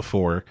student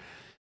before,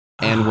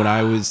 and when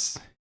I was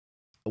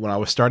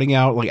starting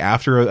out, like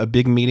after a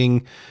big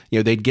meeting,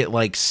 they'd get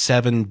like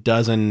 7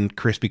 dozen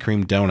Krispy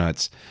Kreme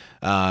donuts,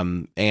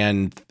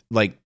 and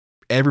like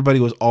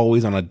everybody was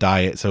always on a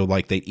diet, so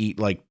like they'd eat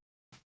like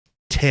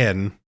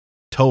 10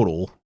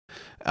 total.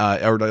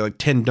 Or like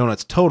 10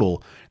 donuts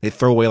total. They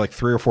throw away like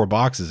 3 or 4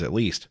 boxes at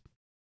least.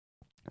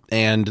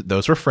 And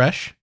those were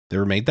fresh. They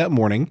were made that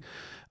morning.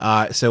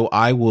 So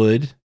I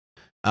would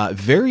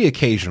very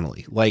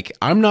occasionally, like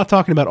I'm not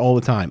talking about all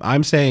the time.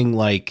 I'm saying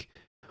like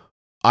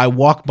I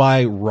walk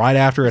by right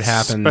after it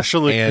happens.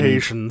 Special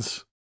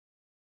occasions.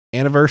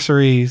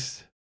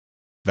 Anniversaries,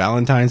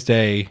 Valentine's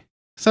Day.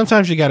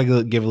 Sometimes you got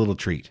to give a little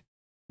treat.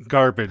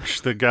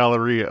 Garbage, the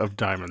Galleria of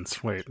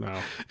Diamonds. Wait,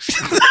 no.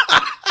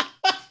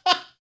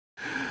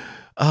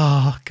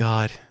 Oh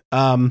God.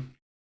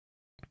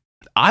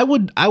 I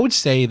would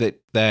say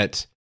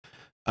that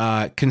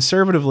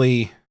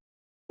conservatively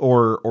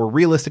or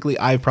realistically,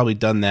 I've probably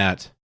done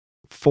that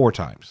 4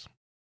 times,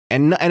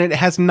 and it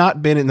has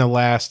not been in the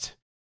last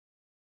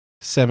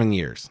 7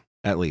 years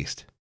at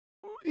least.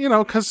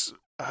 Because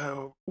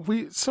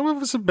some of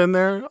us have been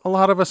there, a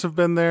lot of us have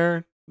been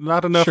there.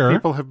 Not enough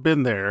people have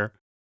been there.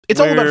 It's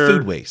all about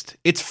food waste.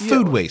 It's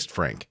food waste,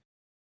 Frank.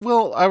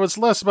 Well, I was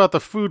less about the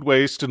food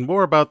waste and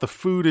more about the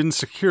food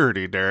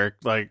insecurity, Derek.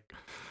 But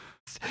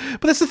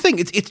that's the thing.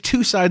 It's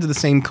 2 sides of the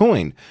same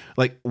coin.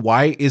 Like,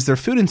 why is there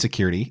food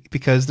insecurity?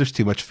 Because there's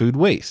too much food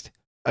waste.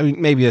 I mean,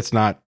 maybe it's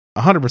not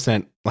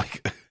 100%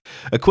 like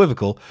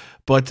equivocal,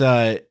 but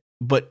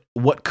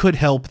what could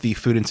help the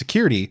food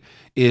insecurity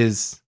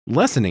is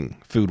lessening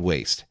food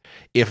waste.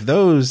 If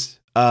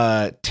those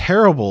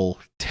terrible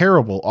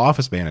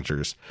office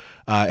managers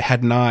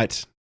had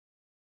not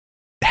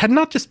had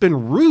not just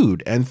been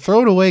rude and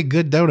thrown away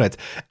good donuts.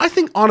 I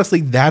think honestly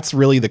that's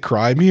really the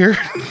crime here.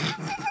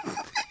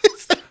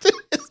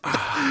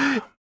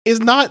 Is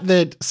not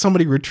that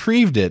somebody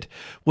retrieved it,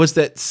 was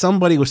that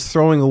somebody was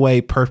throwing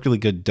away perfectly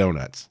good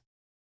donuts.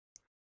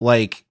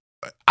 Like,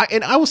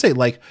 I will say,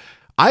 like,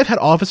 I've had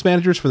office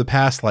managers for the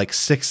past like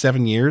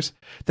 6-7 years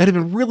that have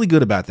been really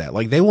good about that.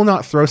 Like, they will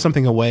not throw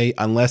something away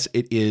unless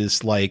it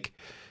is like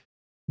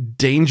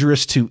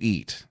dangerous to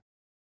eat.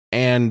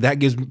 And that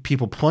gives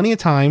people plenty of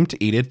time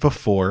to eat it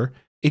before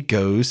it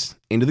goes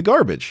into the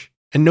garbage.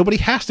 And nobody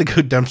has to go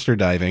dumpster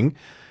diving.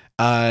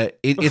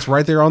 It's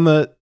right there on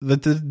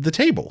the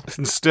table.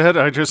 Instead,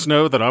 I just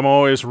know that I'm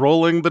always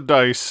rolling the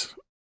dice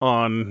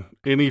on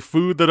any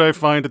food that I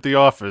find at the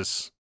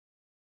office.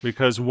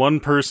 Because one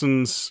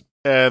person's,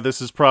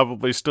 this is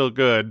probably still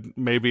good.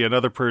 Maybe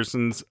another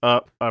person's,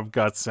 I've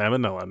got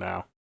salmonella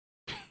now.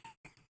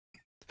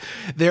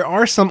 There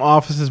are some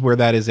offices where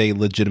that is a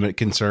legitimate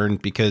concern,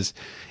 because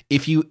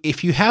if you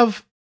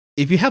have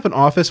an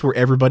office where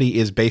everybody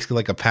is basically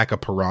like a pack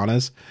of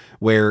piranhas,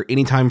 where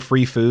anytime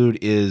free food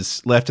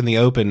is left in the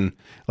open,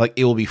 like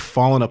it will be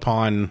fallen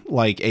upon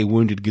like a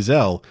wounded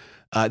gazelle,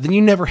 then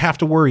you never have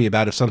to worry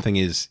about if something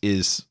is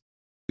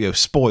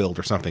spoiled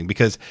or something,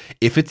 because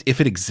if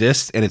it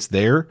exists and it's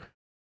there,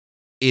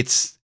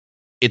 it's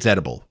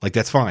edible. Like,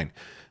 that's fine.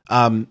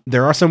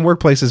 There are some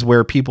workplaces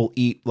where people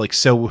eat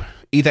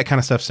that kind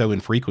of stuff so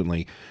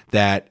infrequently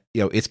that,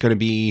 it's going to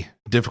be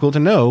difficult to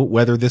know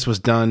whether this was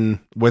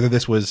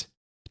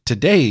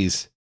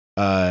today's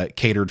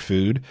catered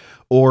food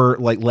or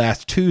like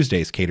last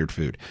Tuesday's catered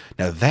food.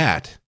 Now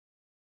that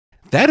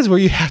is where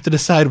you have to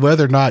decide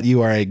whether or not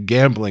you are a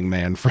gambling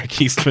man,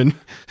 Frank Eastman.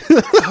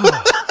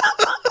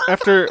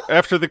 After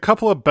the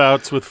couple of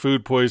bouts with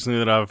food poisoning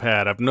that I've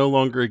had, I'm no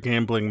longer a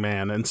gambling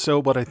man. And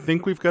so what I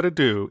think we've got to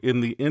do,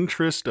 in the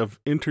interest of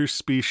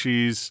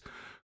interspecies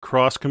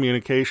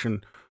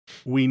cross-communication,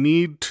 we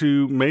need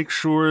to make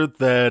sure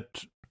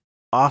that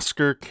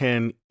Oscar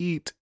can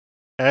eat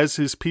as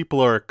his people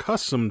are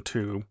accustomed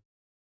to,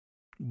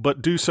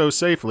 but do so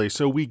safely.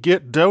 So we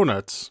get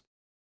donuts,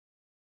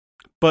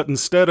 but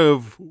instead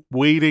of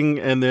waiting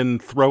and then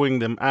throwing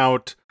them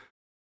out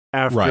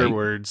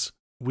afterwards... Right.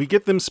 We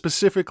get them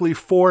specifically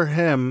for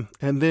him,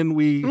 and then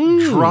we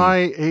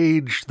dry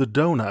age the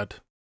donut.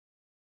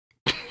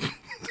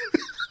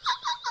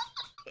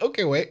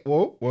 Okay, wait.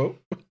 Whoa.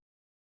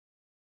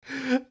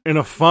 In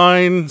a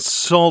fine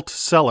salt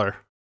cellar.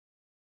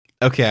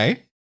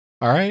 Okay.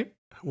 All right.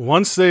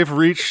 Once they've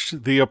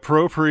reached the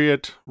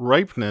appropriate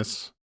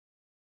ripeness,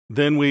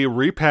 then we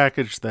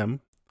repackage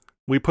them.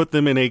 We put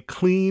them in a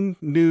clean,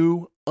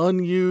 new,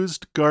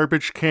 unused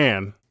garbage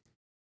can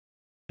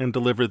and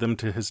deliver them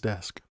to his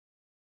desk.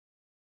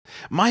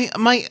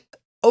 My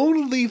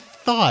only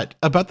thought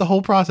about the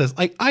whole process,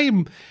 like, I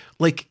am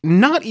like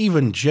not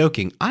even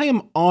joking. I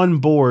am on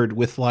board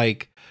with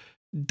like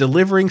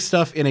delivering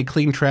stuff in a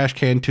clean trash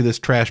can to this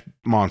trash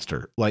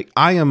monster. Like,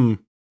 I am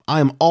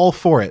all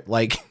for it.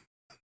 Like,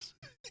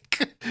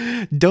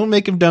 don't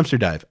make him dumpster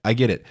dive. I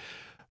get it.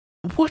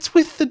 What's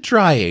with the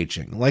dry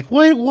aging? Like,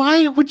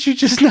 why would you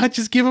just not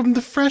just give him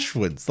the fresh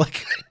ones?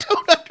 Like, I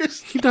don't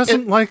understand. He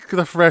doesn't like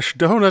the fresh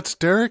donuts,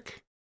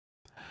 Derek.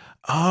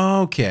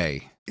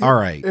 Okay. All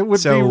right. It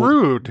would be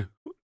rude.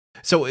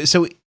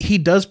 So he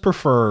does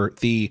prefer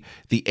the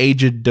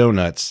aged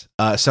donuts.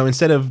 So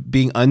instead of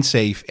being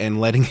unsafe and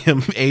letting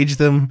him age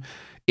them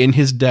in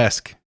his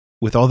desk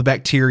with all the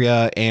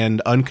bacteria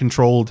and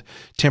uncontrolled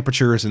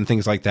temperatures and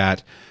things like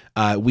that,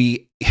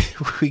 we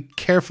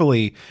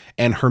carefully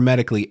and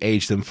hermetically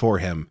age them for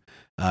him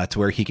to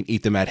where he can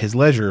eat them at his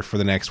leisure for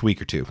the next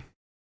week or two.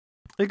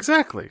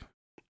 Exactly.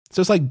 So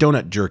it's like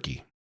donut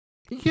jerky.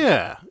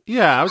 Yeah,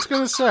 I was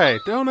going to say,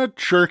 donut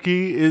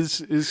jerky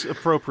is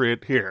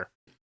appropriate here.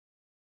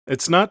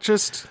 It's not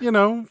just,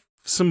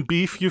 some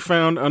beef you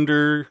found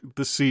under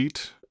the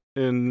seat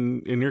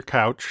in your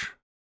couch.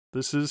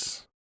 This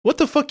is... What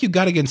the fuck you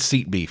got against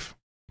seat beef?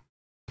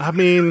 I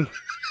mean...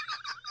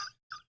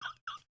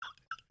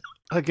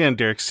 Again,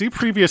 Derek, see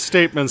previous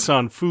statements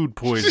on food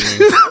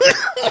poisoning.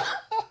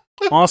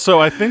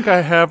 Also, I think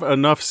I have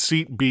enough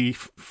seat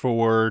beef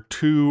for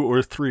 2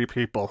 or 3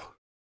 people.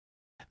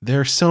 There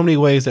are so many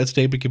ways that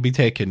statement can be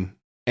taken,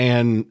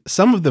 and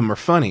some of them are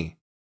funny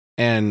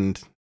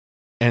and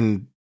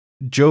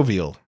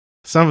jovial.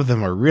 Some of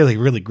them are really,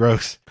 really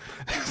gross.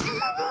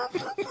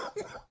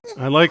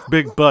 I like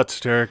big butts,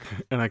 Derek,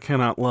 and I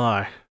cannot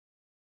lie.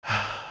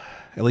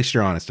 At least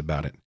you're honest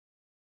about it.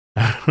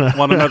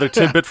 Want another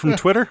tidbit from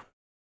Twitter?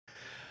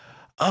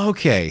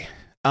 Okay.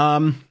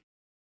 So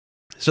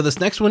this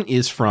next one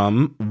is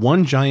from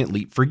One Giant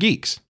Leap for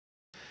Geeks.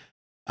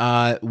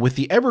 With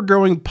the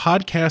ever-growing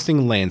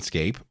podcasting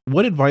landscape,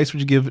 what advice would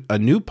you give a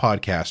new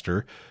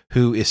podcaster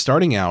who is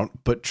starting out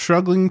but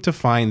struggling to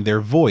find their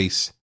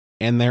voice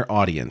and their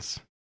audience?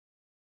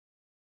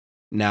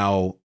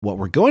 Now, what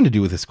we're going to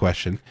do with this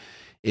question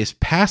is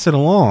pass it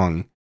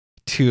along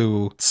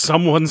to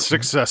someone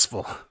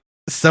successful.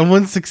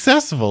 Someone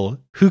successful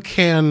who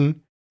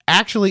can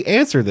actually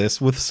answer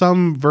this with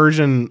some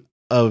version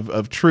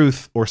of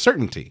truth or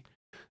certainty.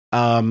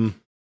 What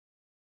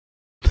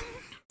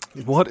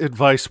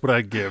advice would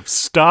I give?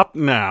 Stop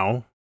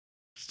now.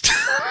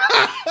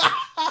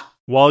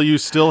 While you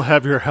still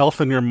have your health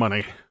and your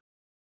money.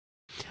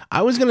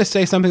 I was going to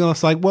say something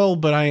else like, well,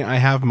 but I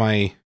have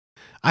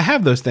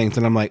those things.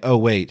 And I'm like, oh,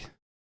 wait.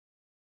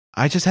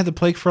 I just had the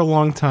plague for a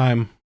long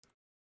time.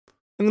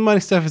 And the money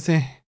stuff is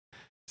there.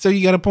 So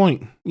you got a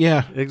point.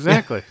 Yeah.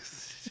 Exactly.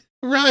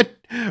 Run.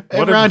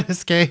 Run,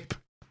 escape.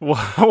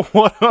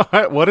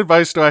 What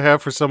advice do I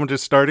have for someone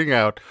just starting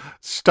out?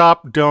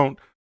 Stop, don't.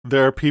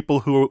 There are people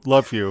who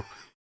love you.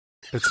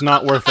 It's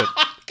not worth it.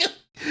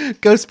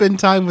 Go spend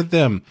time with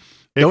them.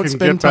 Don't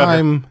spend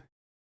time.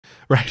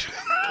 Right.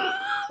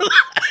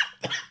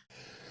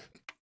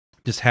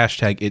 Just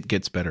hashtag it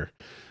gets better.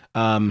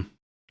 Not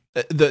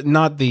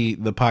the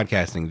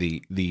podcasting,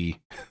 the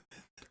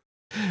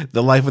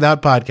life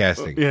without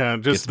podcasting. Yeah,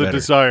 just the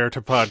desire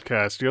to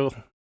podcast.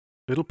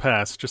 It'll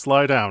pass. Just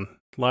lie down.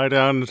 Lie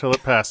down until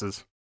it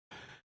passes.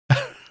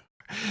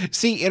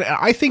 See, and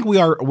I think we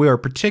are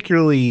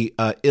particularly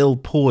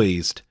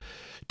ill-poised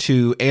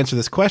to answer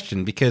this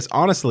question because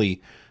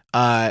honestly,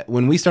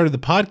 when we started the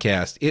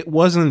podcast, it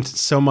wasn't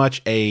so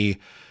much there's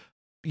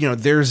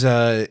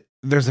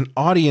an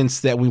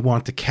audience that we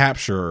want to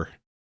capture.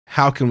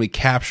 How can we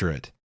capture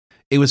it?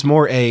 It was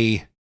more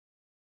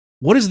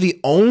what is the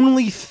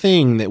only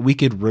thing that we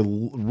could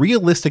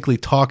realistically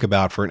talk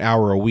about for an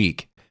hour a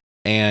week?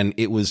 And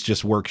it was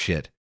just work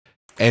shit.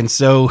 And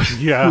so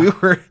yeah. we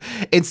were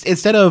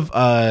instead of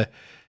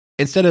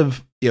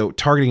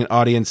targeting an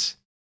audience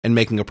and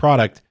making a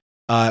product,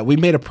 we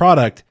made a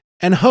product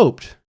and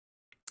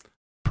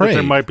prayed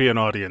there might be an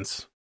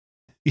audience.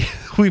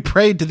 We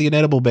prayed to the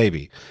inedible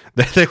baby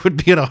that there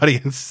would be an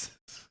audience.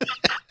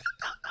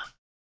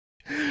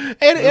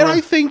 and I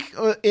think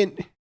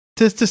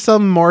to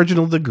some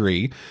marginal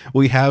degree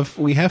we have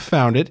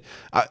found it.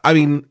 I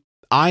mean,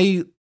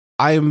 I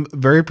am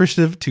very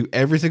appreciative to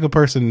every single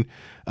person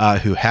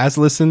who has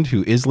listened,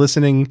 who is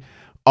listening,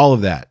 all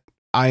of that.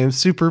 I am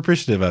super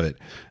appreciative of it.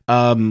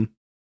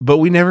 But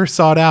we never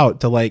sought out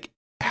to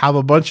have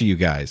a bunch of you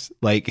guys.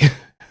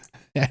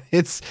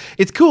 It's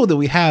cool that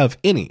we have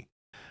any.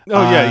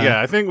 Oh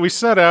yeah. I think we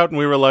set out and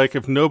we were like,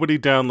 if nobody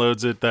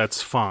downloads it,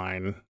 that's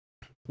fine.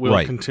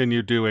 We'll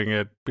continue doing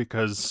it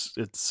because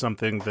it's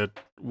something that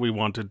we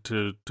wanted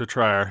to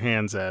try our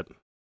hands at.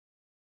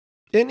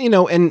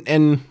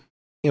 And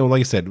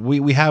like I said,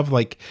 we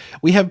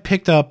have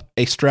picked up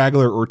a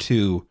straggler or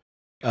two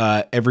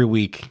every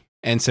week,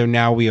 and so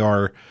now we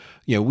are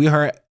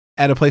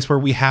at a place where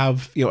we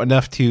have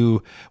enough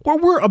where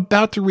we're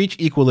about to reach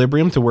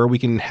equilibrium to where we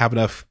can have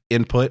enough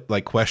input,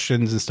 like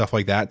questions and stuff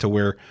like that, to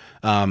where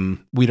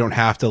we don't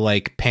have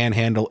to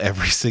panhandle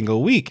every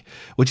single week,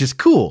 which is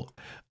cool.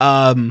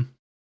 Alms,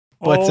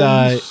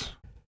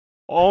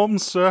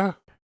 sir.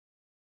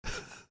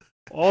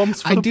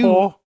 Alms for the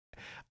poor.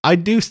 I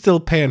do still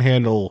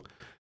panhandle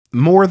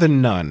more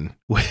than none,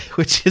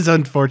 which is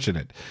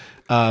unfortunate.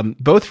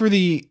 Both for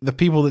the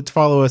people that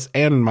follow us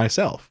and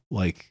myself.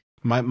 My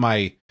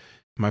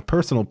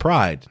personal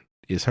pride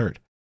is hurt.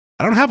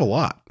 I don't have a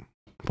lot,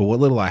 but what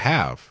little I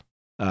have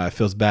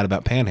feels bad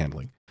about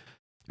panhandling.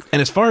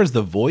 And as far as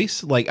the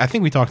voice, I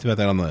think we talked about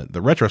that on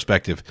the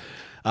retrospective,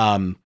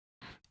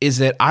 is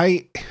that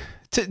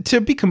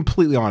to be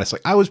completely honest,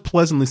 I was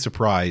pleasantly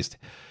surprised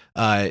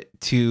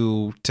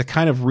to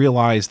kind of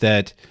realize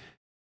that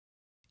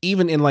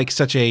even in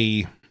such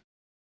an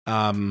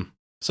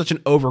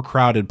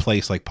overcrowded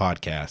place like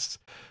podcasts,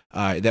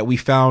 that we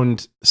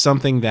found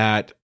something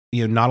that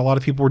not a lot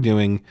of people were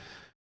doing.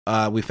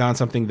 We found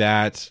something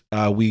that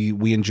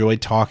we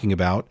enjoyed talking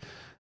about,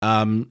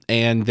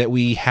 and that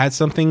we had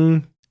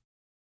something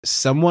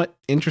somewhat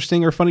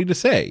interesting or funny to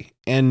say,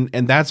 and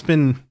that's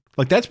been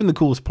the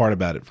coolest part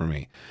about it for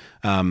me.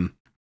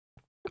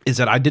 Is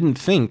that I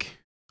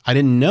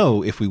didn't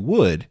know if we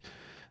would,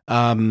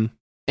 and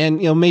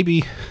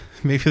maybe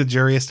the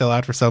jury is still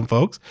out for some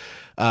folks.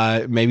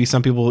 Maybe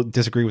some people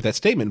disagree with that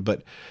statement,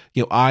 but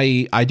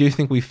I do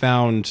think we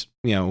found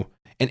an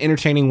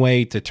entertaining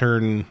way to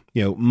turn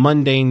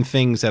mundane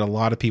things that a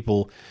lot of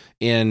people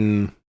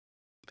in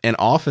an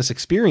office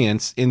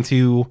experience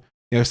into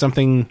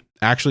something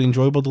actually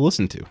enjoyable to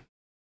listen to.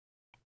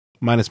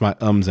 Minus my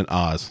ums and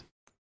ahs.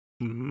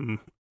 And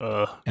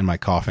my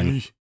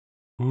coughing.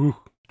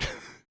 Oh,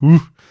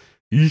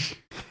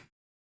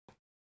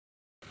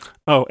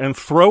 and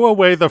throw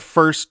away the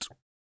first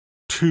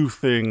two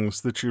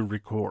things that you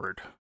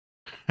record.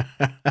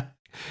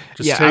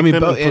 Just take them and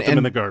put them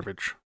in the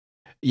garbage.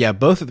 Yeah,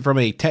 both from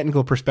a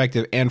technical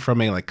perspective and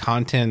from a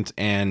content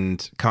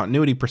and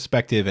continuity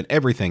perspective and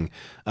everything.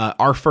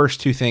 Our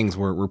first two things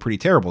were pretty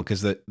terrible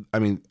because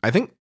I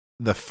think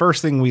the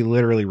first thing we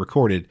literally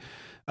recorded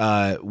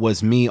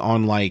was me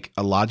on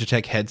a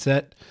Logitech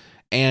headset,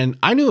 and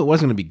I knew it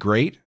wasn't going to be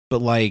great,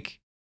 but I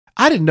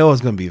didn't know it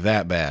was going to be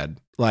that bad.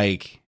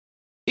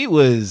 It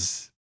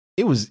was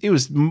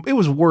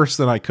worse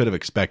than I could have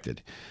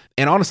expected,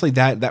 and honestly,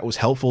 that was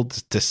helpful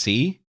to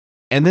see.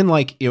 And then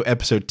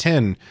episode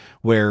 10,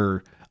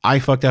 where I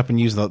fucked up and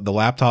used the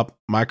laptop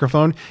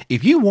microphone.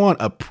 If you want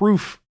a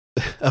proof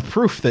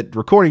that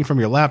recording from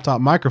your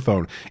laptop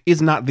microphone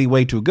is not the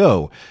way to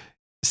go,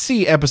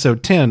 see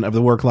episode 10 of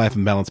the Work-Life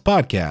Imbalance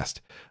podcast.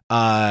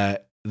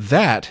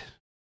 That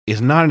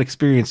is not an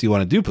experience you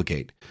want to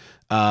duplicate.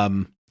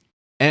 And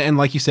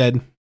like you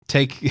said,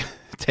 take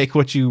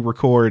what you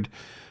record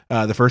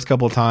the first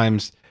couple of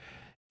times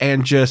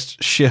and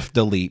just shift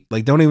delete.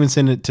 Like, don't even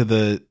send it to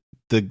the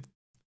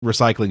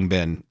recycling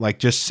bin. Like,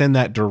 just send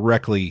that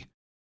directly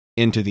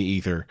into the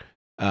ether.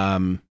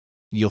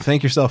 You'll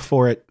thank yourself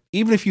for it.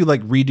 Even if you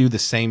like redo the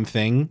same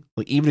thing,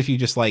 like even if you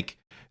just like,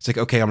 it's like,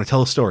 okay, I'm going to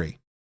tell a story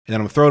and then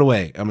I'm going to throw it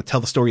away. I'm going to tell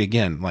the story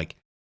again. Like,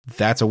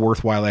 that's a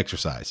worthwhile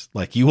exercise.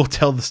 Like, you will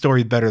tell the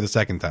story better the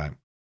second time.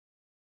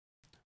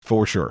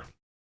 For sure.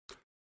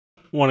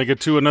 Want to get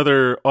to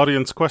another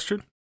audience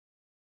question?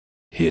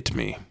 Hit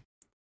me.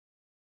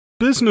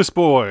 Business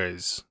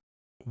boys,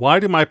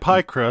 why do my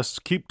pie crusts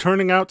keep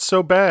turning out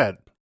so bad?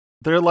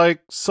 They're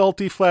like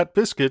salty flat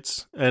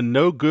biscuits and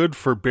no good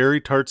for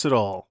berry tarts at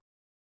all.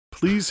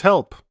 Please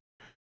help.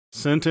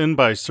 Sent in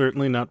by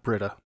Certainly Not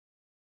Britta.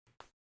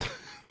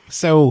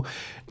 So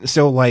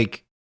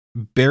like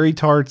berry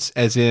tarts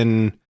as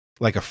in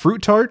like a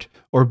fruit tart,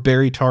 or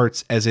berry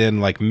tarts as in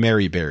like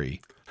Mary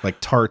Berry? Like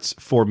tarts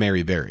for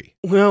Mary Berry.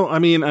 Well, I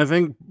mean, I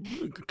think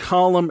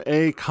column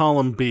A,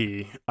 column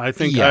B. I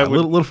think yeah, I would...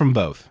 a little from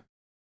both.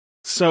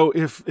 So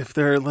if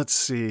they're, let's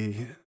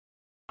see,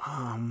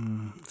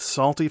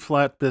 salty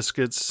flat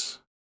biscuits.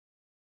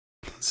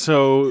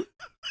 So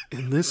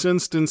in this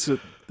instance,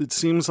 it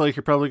seems like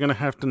you're probably going to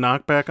have to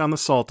knock back on the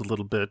salt a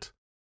little bit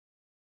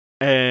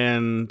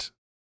and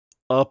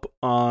up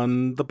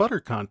on the butter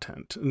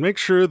content. And make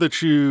sure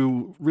that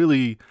you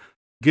really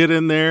get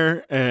in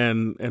there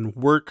and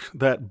work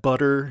that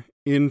butter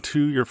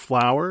into your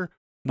flour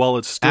while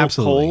it's still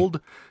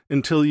cold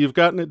until you've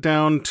gotten it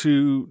down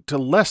to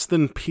less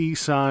than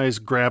pea-size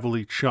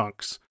gravelly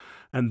chunks.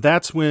 And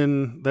that's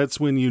when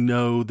you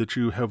know that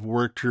you have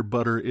worked your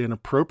butter in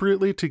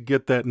appropriately to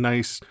get that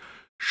nice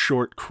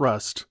short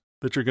crust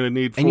that you're going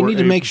to need. And you need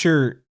to make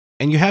sure,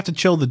 and you have to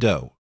chill the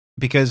dough,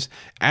 because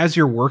as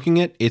you're working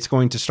it, it's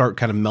going to start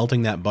kind of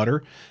melting that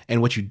butter.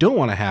 And what you don't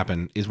want to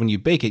happen is when you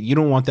bake it, you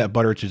don't want that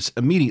butter to just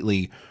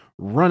immediately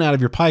run out of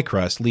your pie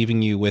crust,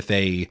 leaving you with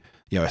a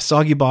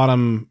soggy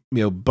bottom,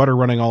 butter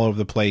running all over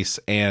the place,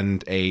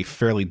 and a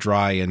fairly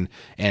dry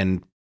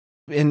and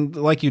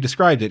like you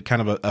described it,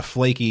 kind of a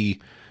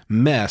flaky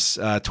mess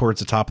towards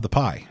the top of the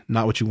pie.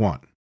 Not what you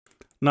want.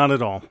 Not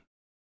at all.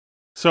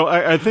 So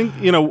I think,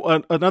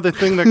 another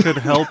thing that could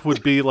help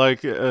would be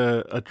like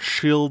a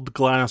chilled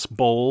glass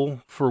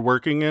bowl for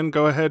working in.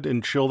 Go ahead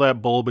and chill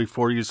that bowl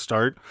before you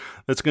start.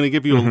 That's going to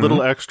give you a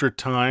little extra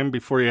time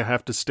before you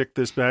have to stick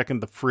this back in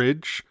the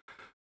fridge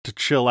to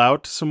chill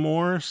out some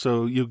more.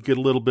 So you get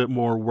a little bit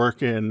more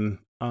work in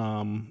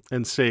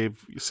and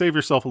save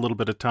yourself a little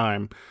bit of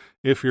time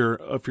if you're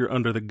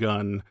under the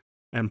gun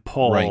and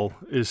Paul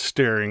is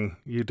staring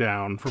you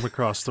down from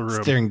across the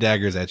room. Staring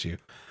daggers at you.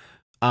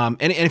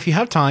 And if you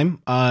have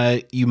time,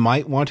 you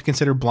might want to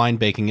consider blind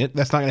baking it.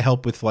 That's not going to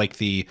help with like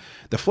the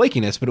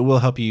flakiness, but it will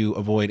help you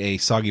avoid a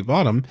soggy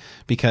bottom,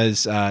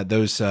 because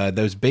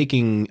those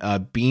baking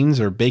beans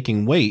or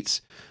baking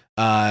weights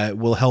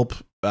will help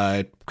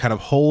kind of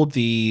hold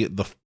the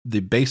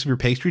base of your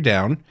pastry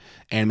down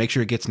and make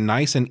sure it gets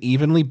nice and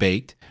evenly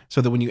baked,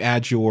 so that when you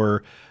add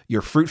your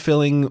fruit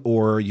filling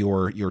or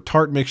your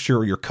tart mixture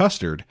or your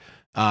custard,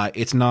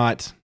 it's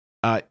not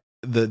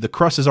the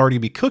crust is already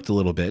be cooked a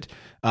little bit.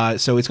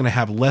 So it's going to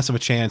have less of a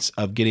chance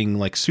of getting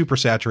like super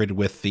saturated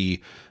with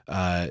the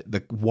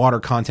water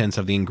contents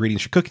of the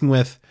ingredients you're cooking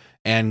with,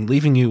 and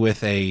leaving you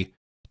with a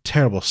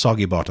terrible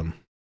soggy bottom.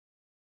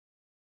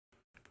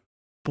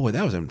 Boy,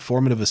 that was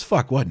informative as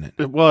fuck, wasn't it?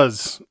 It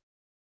was.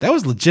 That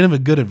was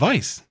legitimate good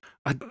advice.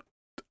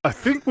 I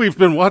think we've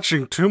been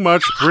watching too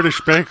much British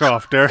Bake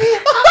Off, Derek.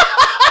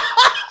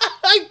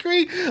 I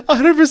agree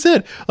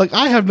 100%. Like,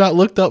 I have not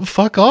looked up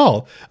fuck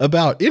all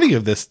about any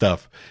of this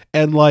stuff.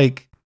 And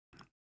like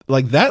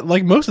that,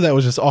 like most of that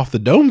was just off the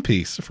dome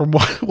piece from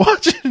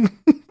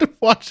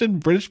watching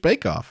British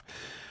Bake Off.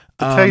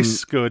 The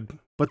taste's good,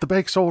 but the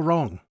bake's all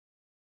wrong.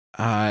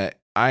 I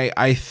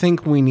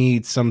think we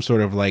need some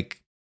sort of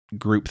like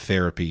group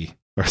therapy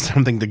or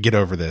something to get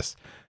over this.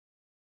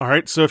 All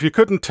right, so if you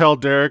couldn't tell,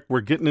 Derek, we're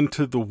getting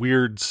into the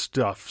weird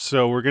stuff.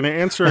 So we're going to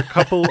answer a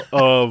couple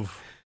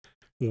of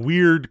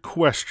weird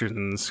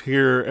questions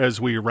here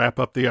as we wrap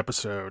up the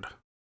episode.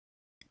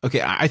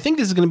 Okay, I think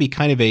this is going to be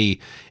kind of a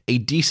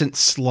decent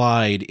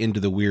slide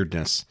into the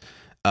weirdness,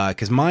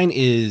 because mine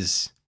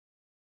is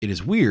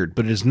weird,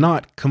 but it is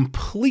not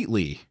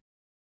completely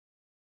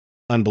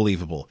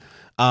unbelievable.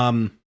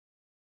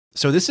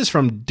 So this is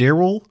from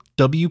Daryl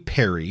W.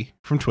 Perry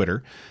from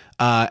Twitter.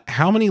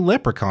 How many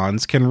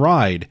leprechauns can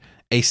ride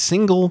a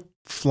single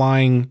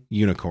flying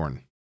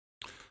unicorn?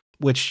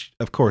 Which,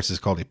 of course, is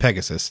called a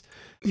Pegasus,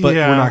 but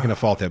we're not going to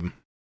fault him.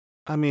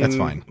 I mean, that's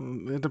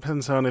fine. It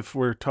depends on if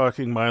we're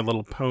talking My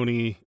Little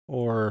Pony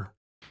or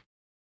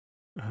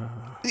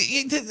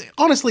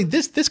Honestly,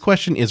 this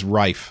question is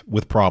rife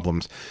with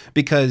problems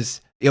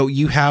because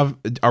you have.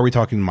 Are we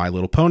talking My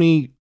Little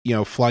Pony?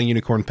 Flying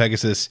Unicorn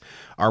Pegasus?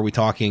 Are we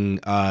talking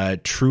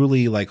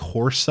truly like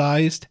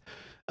horse-sized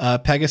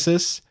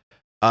Pegasus?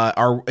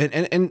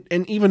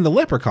 And even the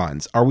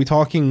leprechauns? Are we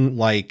talking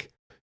like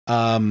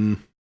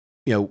from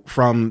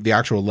the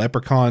actual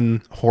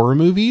Leprechaun horror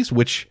movies,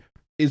 which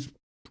is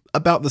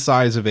about the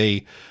size of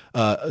a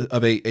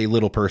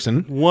little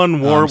person?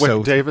 One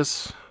Warwick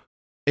Davis.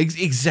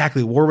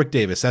 Exactly, Warwick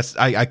Davis. That's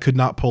I could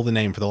not pull the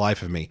name for the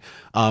life of me.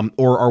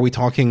 Or are we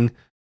talking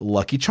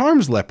Lucky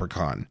Charms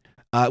leprechaun,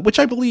 which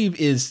I believe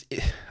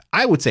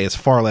I would say is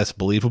far less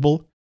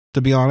believable,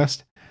 to be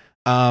honest.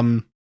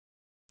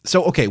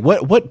 So okay,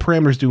 what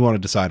parameters do we want to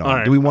decide on?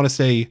 Right. Do we want to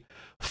say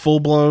full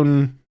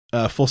blown,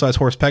 full size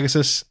horse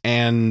Pegasus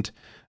and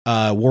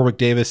Warwick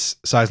Davis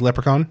size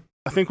leprechaun?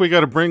 I think we got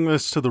to bring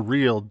this to the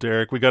real,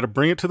 Derek. We got to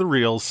bring it to the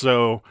real.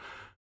 So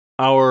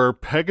our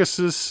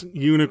Pegasus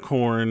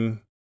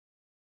unicorn,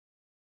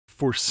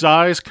 for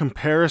size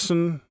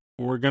comparison,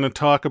 we're going to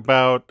talk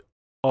about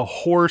a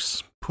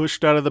horse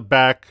pushed out of the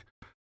back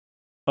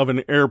of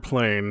an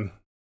airplane.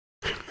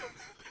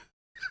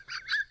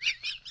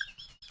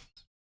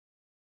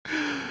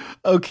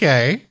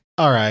 Okay.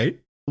 All right.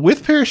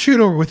 With parachute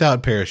or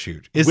without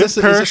parachute? With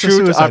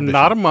parachute, I'm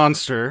not a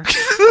monster.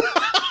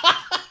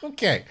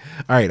 Okay.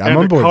 All right. I'm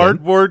on board. And a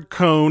cardboard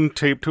cone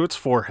taped to its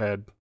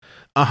forehead.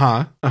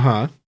 Uh-huh.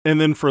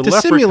 And then for to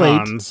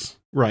leprechauns.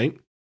 Right.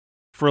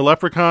 For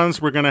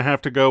leprechauns, we're going to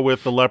have to go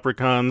with the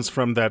leprechauns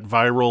from that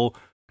viral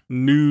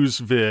news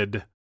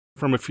vid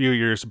from a few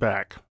years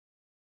back.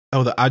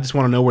 Oh, I just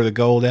want to know where the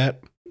gold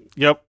at?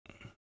 Yep.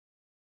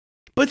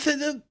 But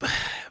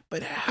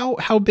but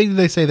how big did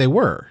they say they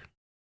were?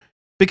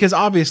 Because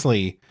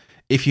obviously,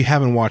 if you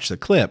haven't watched the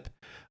clip,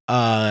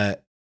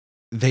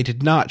 they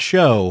did not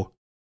show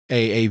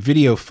a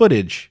video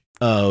footage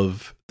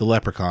of the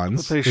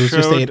leprechauns. But it was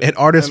just an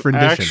artist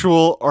rendition.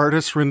 Actual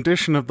artist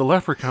rendition of the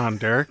leprechaun,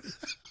 Derek.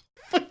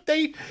 But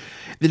they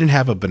didn't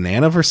have a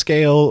banana for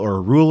scale or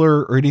a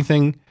ruler or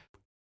anything.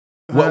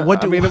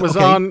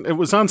 It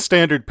was on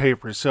standard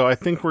paper, so I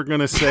think we're going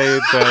to say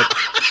that.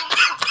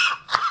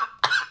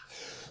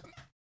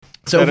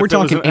 So that if we're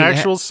talking an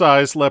actual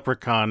size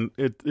leprechaun,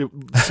 it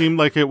seemed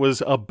like it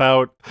was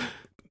about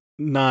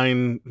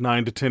 9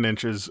 to 10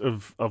 inches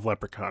of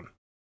leprechaun.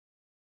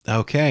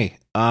 Okay.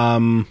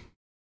 That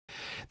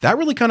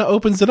really kind of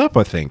opens it up,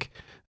 I think.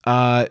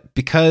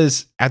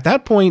 Because at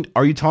that point,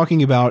 are you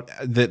talking about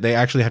that they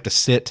actually have to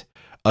sit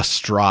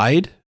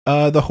astride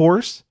the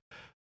horse?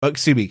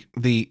 Excuse me,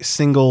 the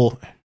single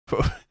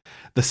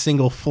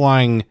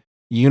flying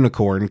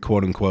unicorn,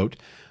 quote unquote.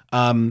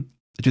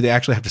 Do they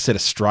actually have to sit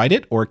astride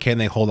it, or can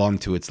they hold on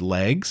to its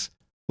legs?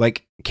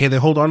 Like, can they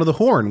hold on to the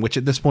horn? Which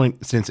at this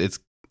point, since it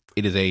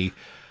is a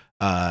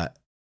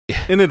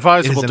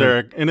inadvisable,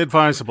 Derek,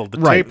 inadvisable. The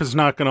right. tape is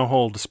not going to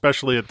hold,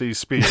 especially at these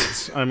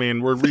speeds. I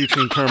mean, we're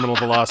reaching terminal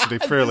velocity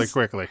fairly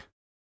quickly.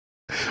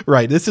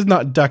 Right. This is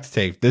not duct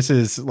tape. This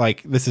is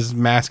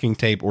masking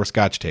tape or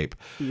scotch tape.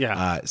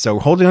 Yeah. So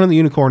holding on to the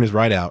unicorn is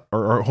right out,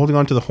 or holding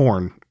on to the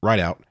horn right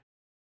out.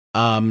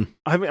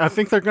 I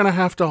think they're going to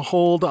have to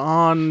hold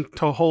on,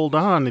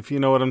 if you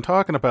know what I'm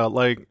talking about.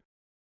 Like,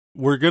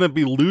 we're going to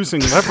be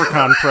losing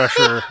leprechaun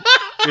pressure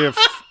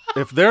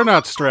if they're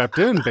not strapped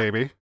in,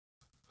 baby.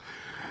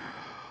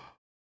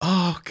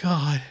 Oh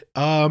God.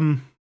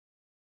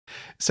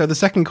 So the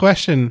second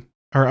question,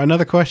 or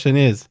another question,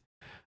 is,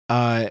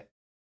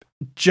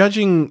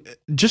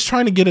 just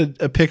trying to get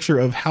a picture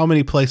of how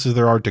many places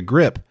there are to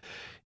grip.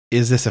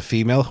 Is this a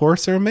female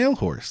horse or a male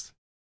horse?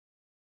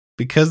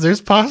 Because there's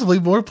possibly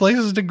more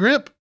places to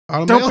grip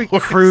on a male horse. Don't be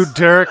crude,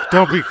 Derek.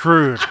 Don't be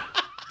crude.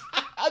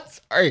 I'm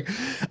sorry.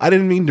 I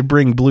didn't mean to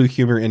bring blue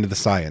humor into the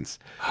science.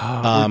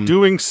 We're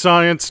doing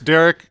science,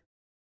 Derek.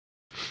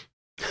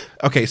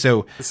 Okay,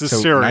 so this is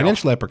serial.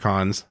 9-inch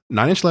leprechauns.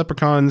 9-inch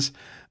leprechauns,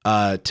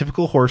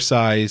 typical horse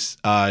size.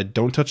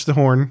 Don't touch the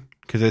horn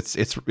because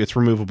it's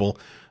removable.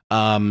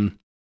 And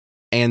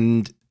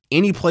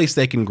any place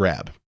they can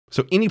grab.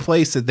 So any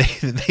place that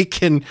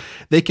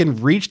they can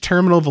reach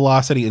terminal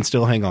velocity and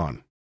still hang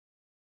on.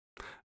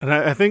 And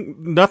I think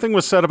nothing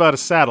was said about a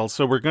saddle,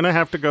 so we're going to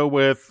have to go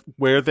with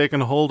where they can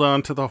hold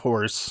on to the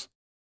horse.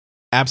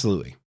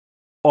 Absolutely.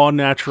 Au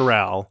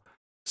natural.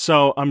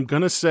 So I'm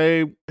going to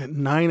say at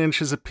 9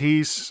 inches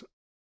apiece,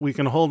 we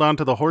can hold on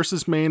to the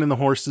horse's mane and the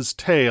horse's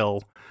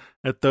tail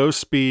at those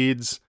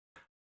speeds.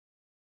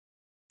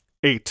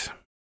 8.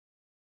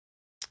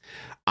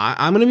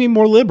 I'm going to be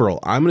more liberal.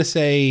 I'm going to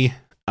say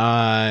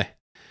that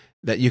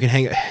you can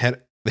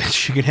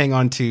hang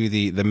on to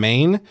the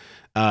mane,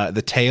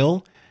 the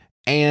tail,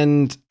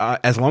 and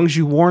as long as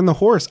you warn the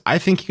horse, I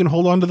think you can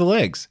hold on to the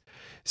legs.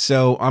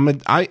 So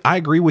I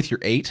agree with your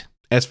 8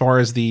 as far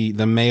as the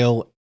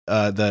male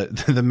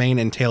the mane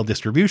and tail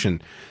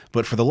distribution,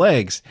 but for the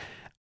legs,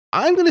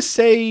 I'm going to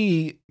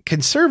say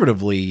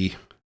conservatively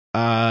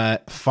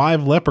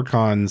 5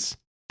 leprechauns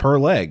per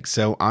leg.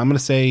 So I'm going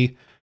to say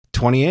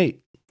 28.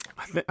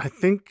 I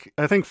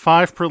think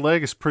 5 per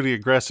leg is pretty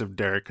aggressive,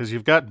 Derek, because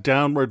you've got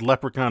downward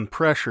leprechaun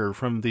pressure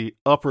from the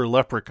upper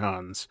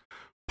leprechauns.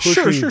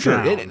 Sure.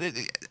 Down.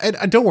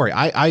 And don't worry,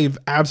 I've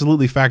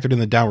absolutely factored in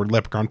the downward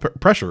leprechaun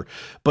pressure.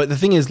 But the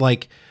thing is,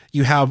 like,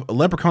 you have a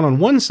leprechaun on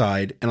one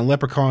side and a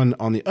leprechaun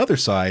on the other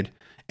side,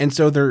 and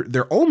so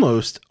they're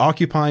almost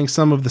occupying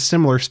some of the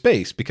similar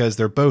space because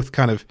they're both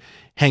kind of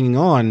hanging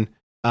on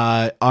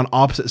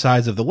opposite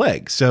sides of the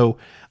leg. So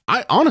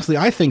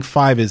I think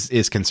 5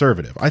 is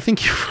conservative. I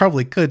think you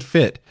probably could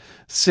fit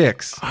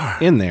 6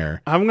 in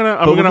there. I'm gonna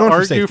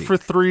argue for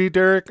 3,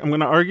 Derek. I'm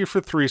gonna argue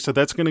for 3, so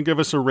that's gonna give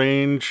us a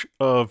range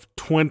of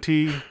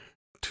 20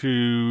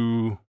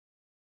 to.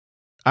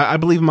 I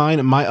believe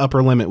my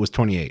upper limit was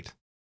 28.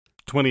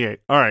 28.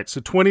 All right, so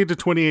 20 to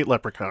 28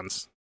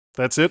 leprechauns.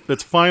 That's it.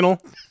 That's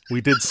final.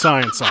 We did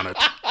science on it.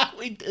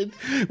 We did.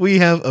 We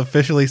have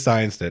officially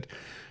scienced it.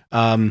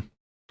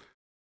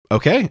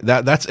 Okay,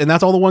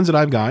 that's all the ones that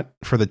I've got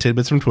for the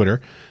tidbits from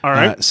Twitter. All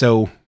right.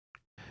 So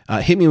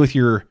hit me with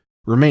your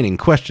remaining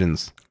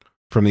questions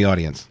from the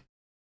audience.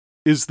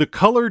 Is the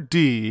color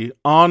D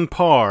on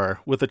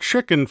par with a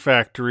chicken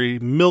factory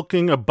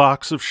milking a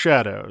box of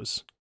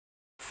shadows?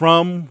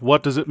 From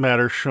What Does It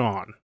Matter,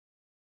 Sean?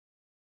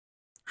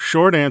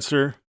 Short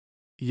answer,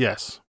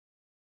 yes.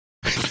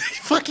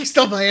 Fuck, you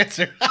stole my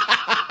answer.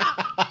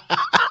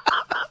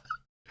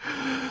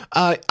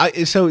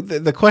 So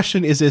the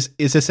question is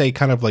this a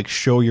kind of like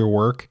show your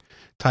work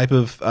type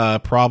of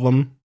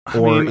problem,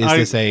 or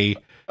this a?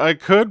 I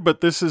could, but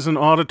this is an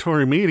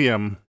auditory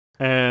medium,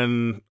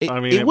 and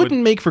it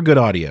wouldn't make for good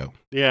audio.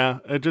 Yeah,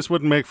 it just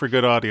wouldn't make for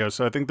good audio.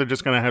 So I think they're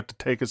just going to have to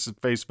take us at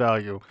face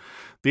value.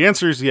 The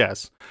answer is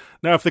yes.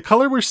 Now, if the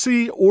color were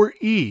C or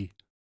E,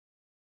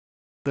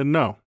 then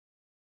no.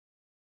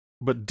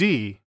 But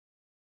D,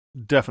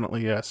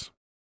 definitely yes.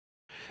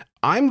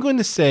 I'm going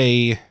to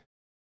say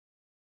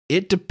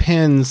it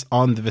depends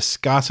on the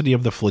viscosity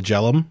of the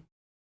flagellum,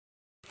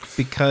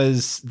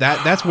 because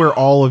that's where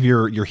all of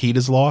your heat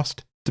is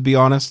lost, to be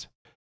honest.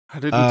 I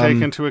didn't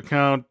take into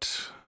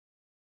account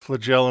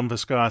flagellum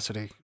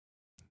viscosity.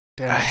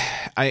 Damn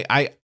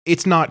it.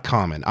 It's not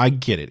common. I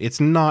get it. It's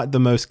not the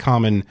most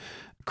common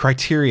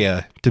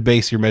criteria to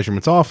base your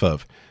measurements off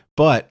of,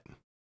 but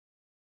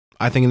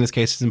I think in this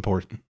case it's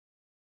important.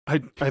 I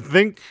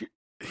think,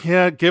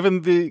 yeah,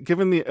 given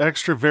the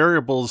extra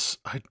variables,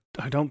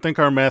 I don't think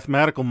our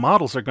mathematical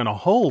models are going to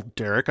hold,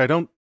 Derek. I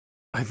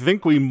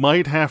think we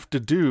might have to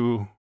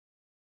do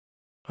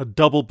a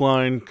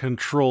double-blind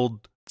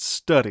controlled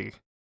study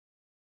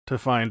to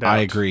find out. I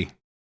agree.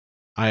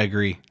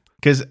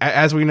 Because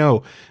as we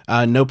know,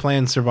 no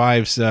plan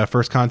survives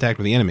first contact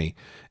with the enemy,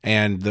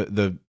 and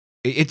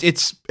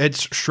it's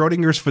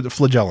Schrodinger's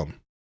flagellum.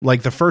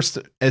 Like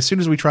as soon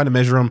as we try to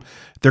measure them,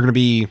 they're going to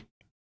be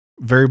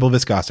variable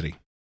viscosity.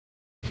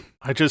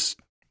 I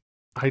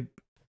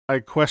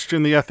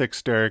question the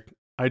ethics, Derek.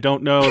 I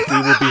don't know if we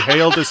will be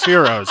hailed as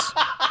heroes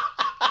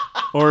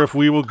or if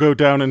we will go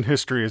down in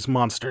history as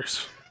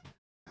monsters.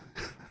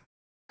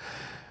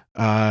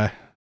 But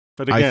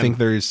again, I think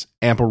there's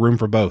ample room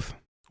for both.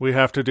 We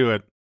have to do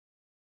it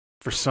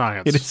for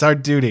science. It is our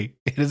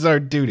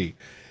duty.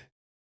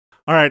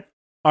 All right.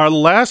 Our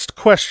last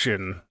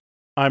question,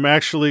 I'm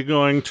actually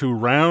going to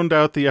round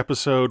out the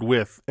episode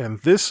with, and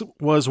this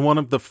was one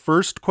of the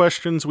first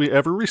questions we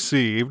ever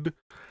received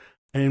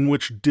and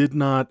which did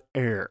not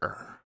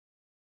air.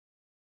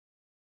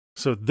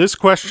 So this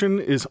question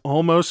is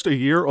almost a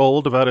year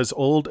old, about as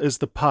old as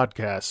the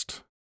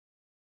podcast.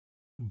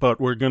 But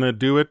we're going to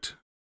do it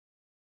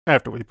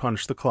after we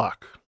punch the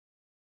clock.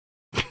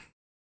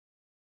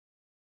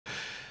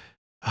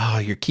 Oh,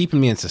 you're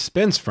keeping me in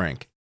suspense,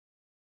 Frank.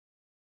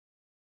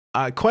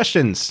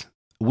 Questions.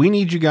 We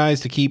need you guys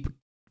to keep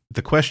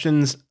the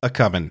questions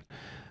a-coming.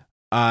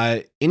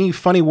 Any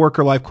funny work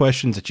or life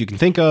questions that you can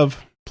think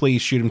of,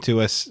 please shoot them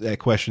to us at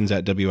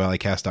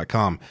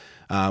questions@wlicast.com.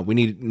 We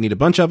need a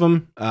bunch of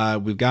them.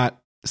 We've got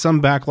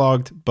some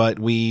backlogged, but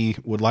we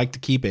would like to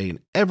keep an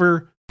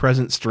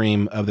ever-present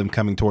stream of them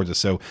coming towards us.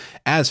 So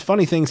as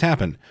funny things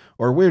happen,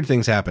 or weird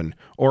things happen,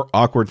 or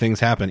awkward things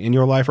happen in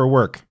your life or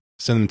work,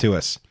 send them to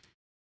us.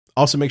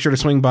 Also, make sure to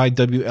swing by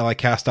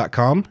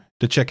wlicast.com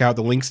to check out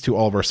the links to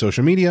all of our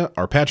social media,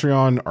 our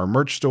Patreon, our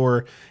merch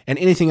store, and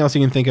anything else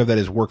you can think of that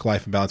is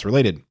work-life balance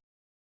related.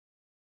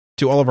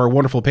 To all of our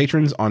wonderful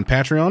patrons on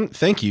Patreon,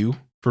 thank you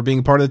for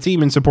being part of the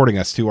team and supporting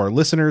us. To our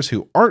listeners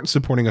who aren't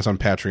supporting us on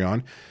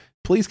Patreon,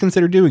 please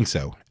consider doing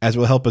so, as it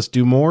will help us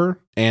do more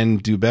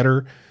and do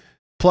better.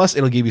 Plus,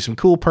 it'll give you some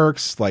cool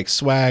perks like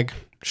swag,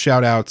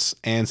 shout-outs,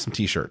 and some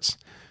t-shirts.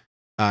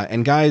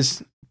 And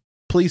guys,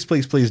 please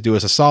do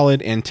us a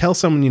solid and tell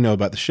someone you know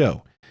about the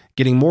show.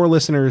 Getting more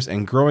listeners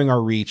and growing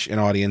our reach and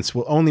audience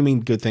will only mean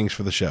good things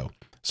for the show.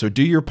 So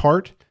do your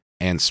part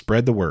and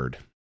spread the word.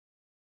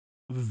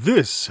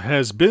 This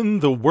has been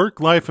the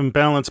Work-Life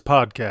Imbalance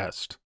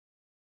Podcast.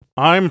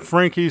 I'm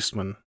Frank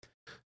Eastman.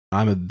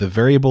 I'm the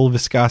variable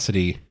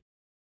viscosity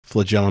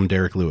flagellum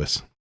Derek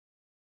Lewis.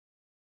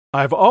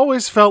 I've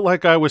always felt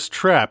like I was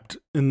trapped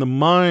in the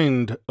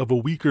mind of a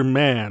weaker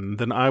man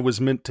than I was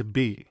meant to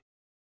be.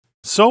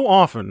 So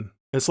often,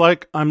 it's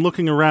like I'm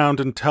looking around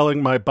and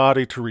telling my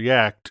body to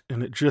react,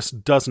 and it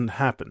just doesn't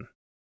happen.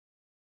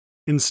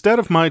 Instead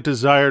of my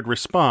desired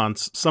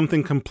response,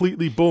 something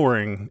completely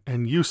boring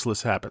and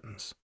useless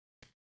happens.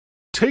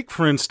 Take,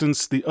 for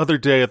instance, the other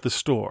day at the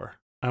store.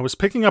 I was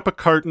picking up a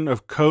carton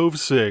of Cove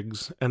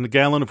cigs and a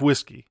gallon of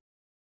whiskey.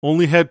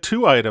 Only had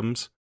 2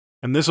 items,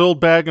 and this old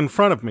bag in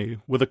front of me,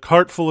 with a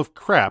cart full of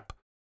crap,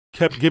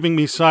 kept giving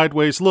me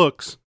sideways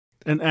looks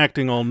and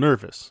acting all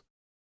nervous.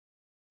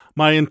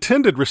 My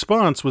intended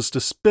response was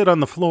to spit on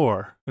the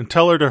floor and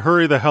tell her to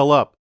hurry the hell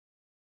up,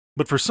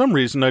 but for some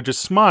reason I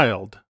just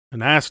smiled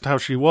and asked how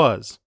she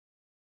was.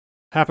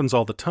 Happens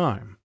all the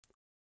time.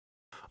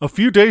 A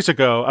few days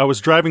ago, I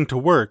was driving to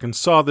work and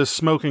saw this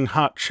smoking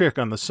hot chick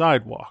on the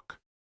sidewalk.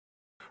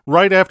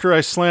 Right after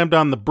I slammed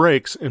on the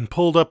brakes and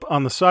pulled up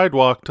on the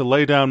sidewalk to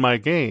lay down my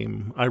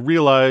game, I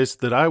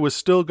realized that I was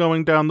still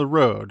going down the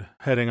road,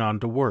 heading on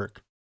to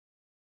work.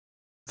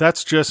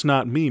 That's just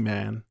not me,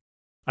 man.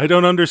 I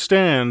don't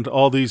understand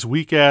all these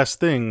weak-ass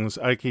things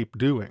I keep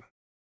doing.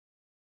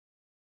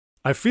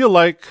 I feel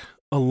like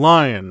a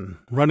lion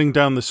running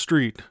down the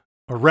street,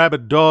 a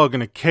rabid dog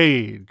in a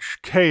cage,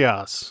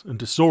 chaos and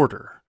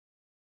disorder.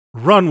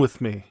 Run with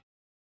me.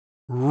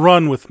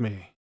 Run with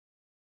me.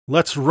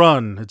 Let's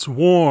run. It's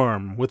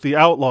warm, with the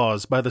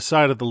outlaws by the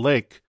side of the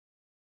lake.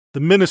 The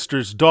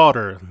minister's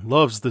daughter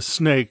loves the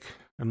snake,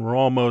 and we're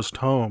almost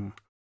home.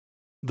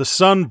 The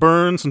sun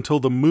burns until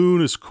the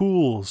moon is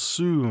cool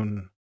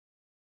soon.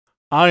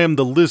 I am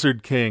the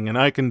Lizard King, and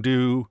I can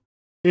do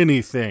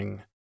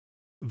anything.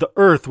 The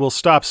earth will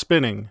stop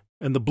spinning,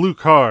 and the blue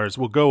cars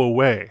will go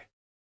away.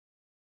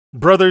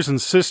 Brothers and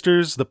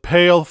sisters, the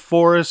pale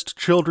forest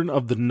children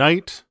of the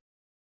night,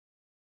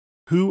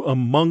 who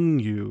among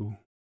you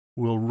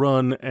will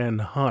run and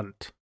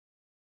hunt?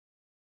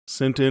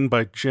 Sent in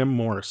by Jim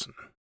Morrison.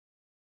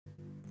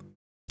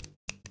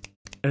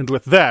 And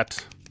with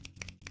that,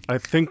 I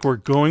think we're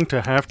going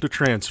to have to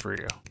transfer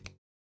you.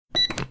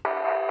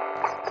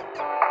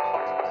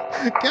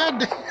 God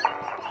damn.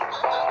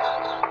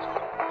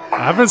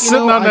 I've been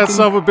sitting on that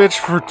son of a bitch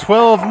for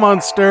 12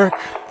 months, Derek.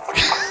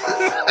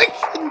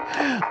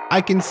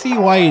 I can see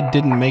why it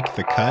didn't make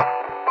the cut.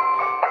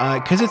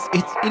 Because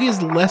it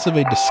is less of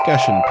a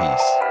discussion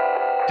piece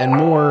and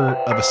more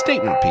of a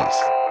statement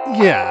piece.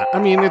 Yeah, I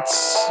mean,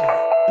 it's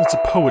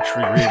a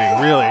poetry reading,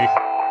 really.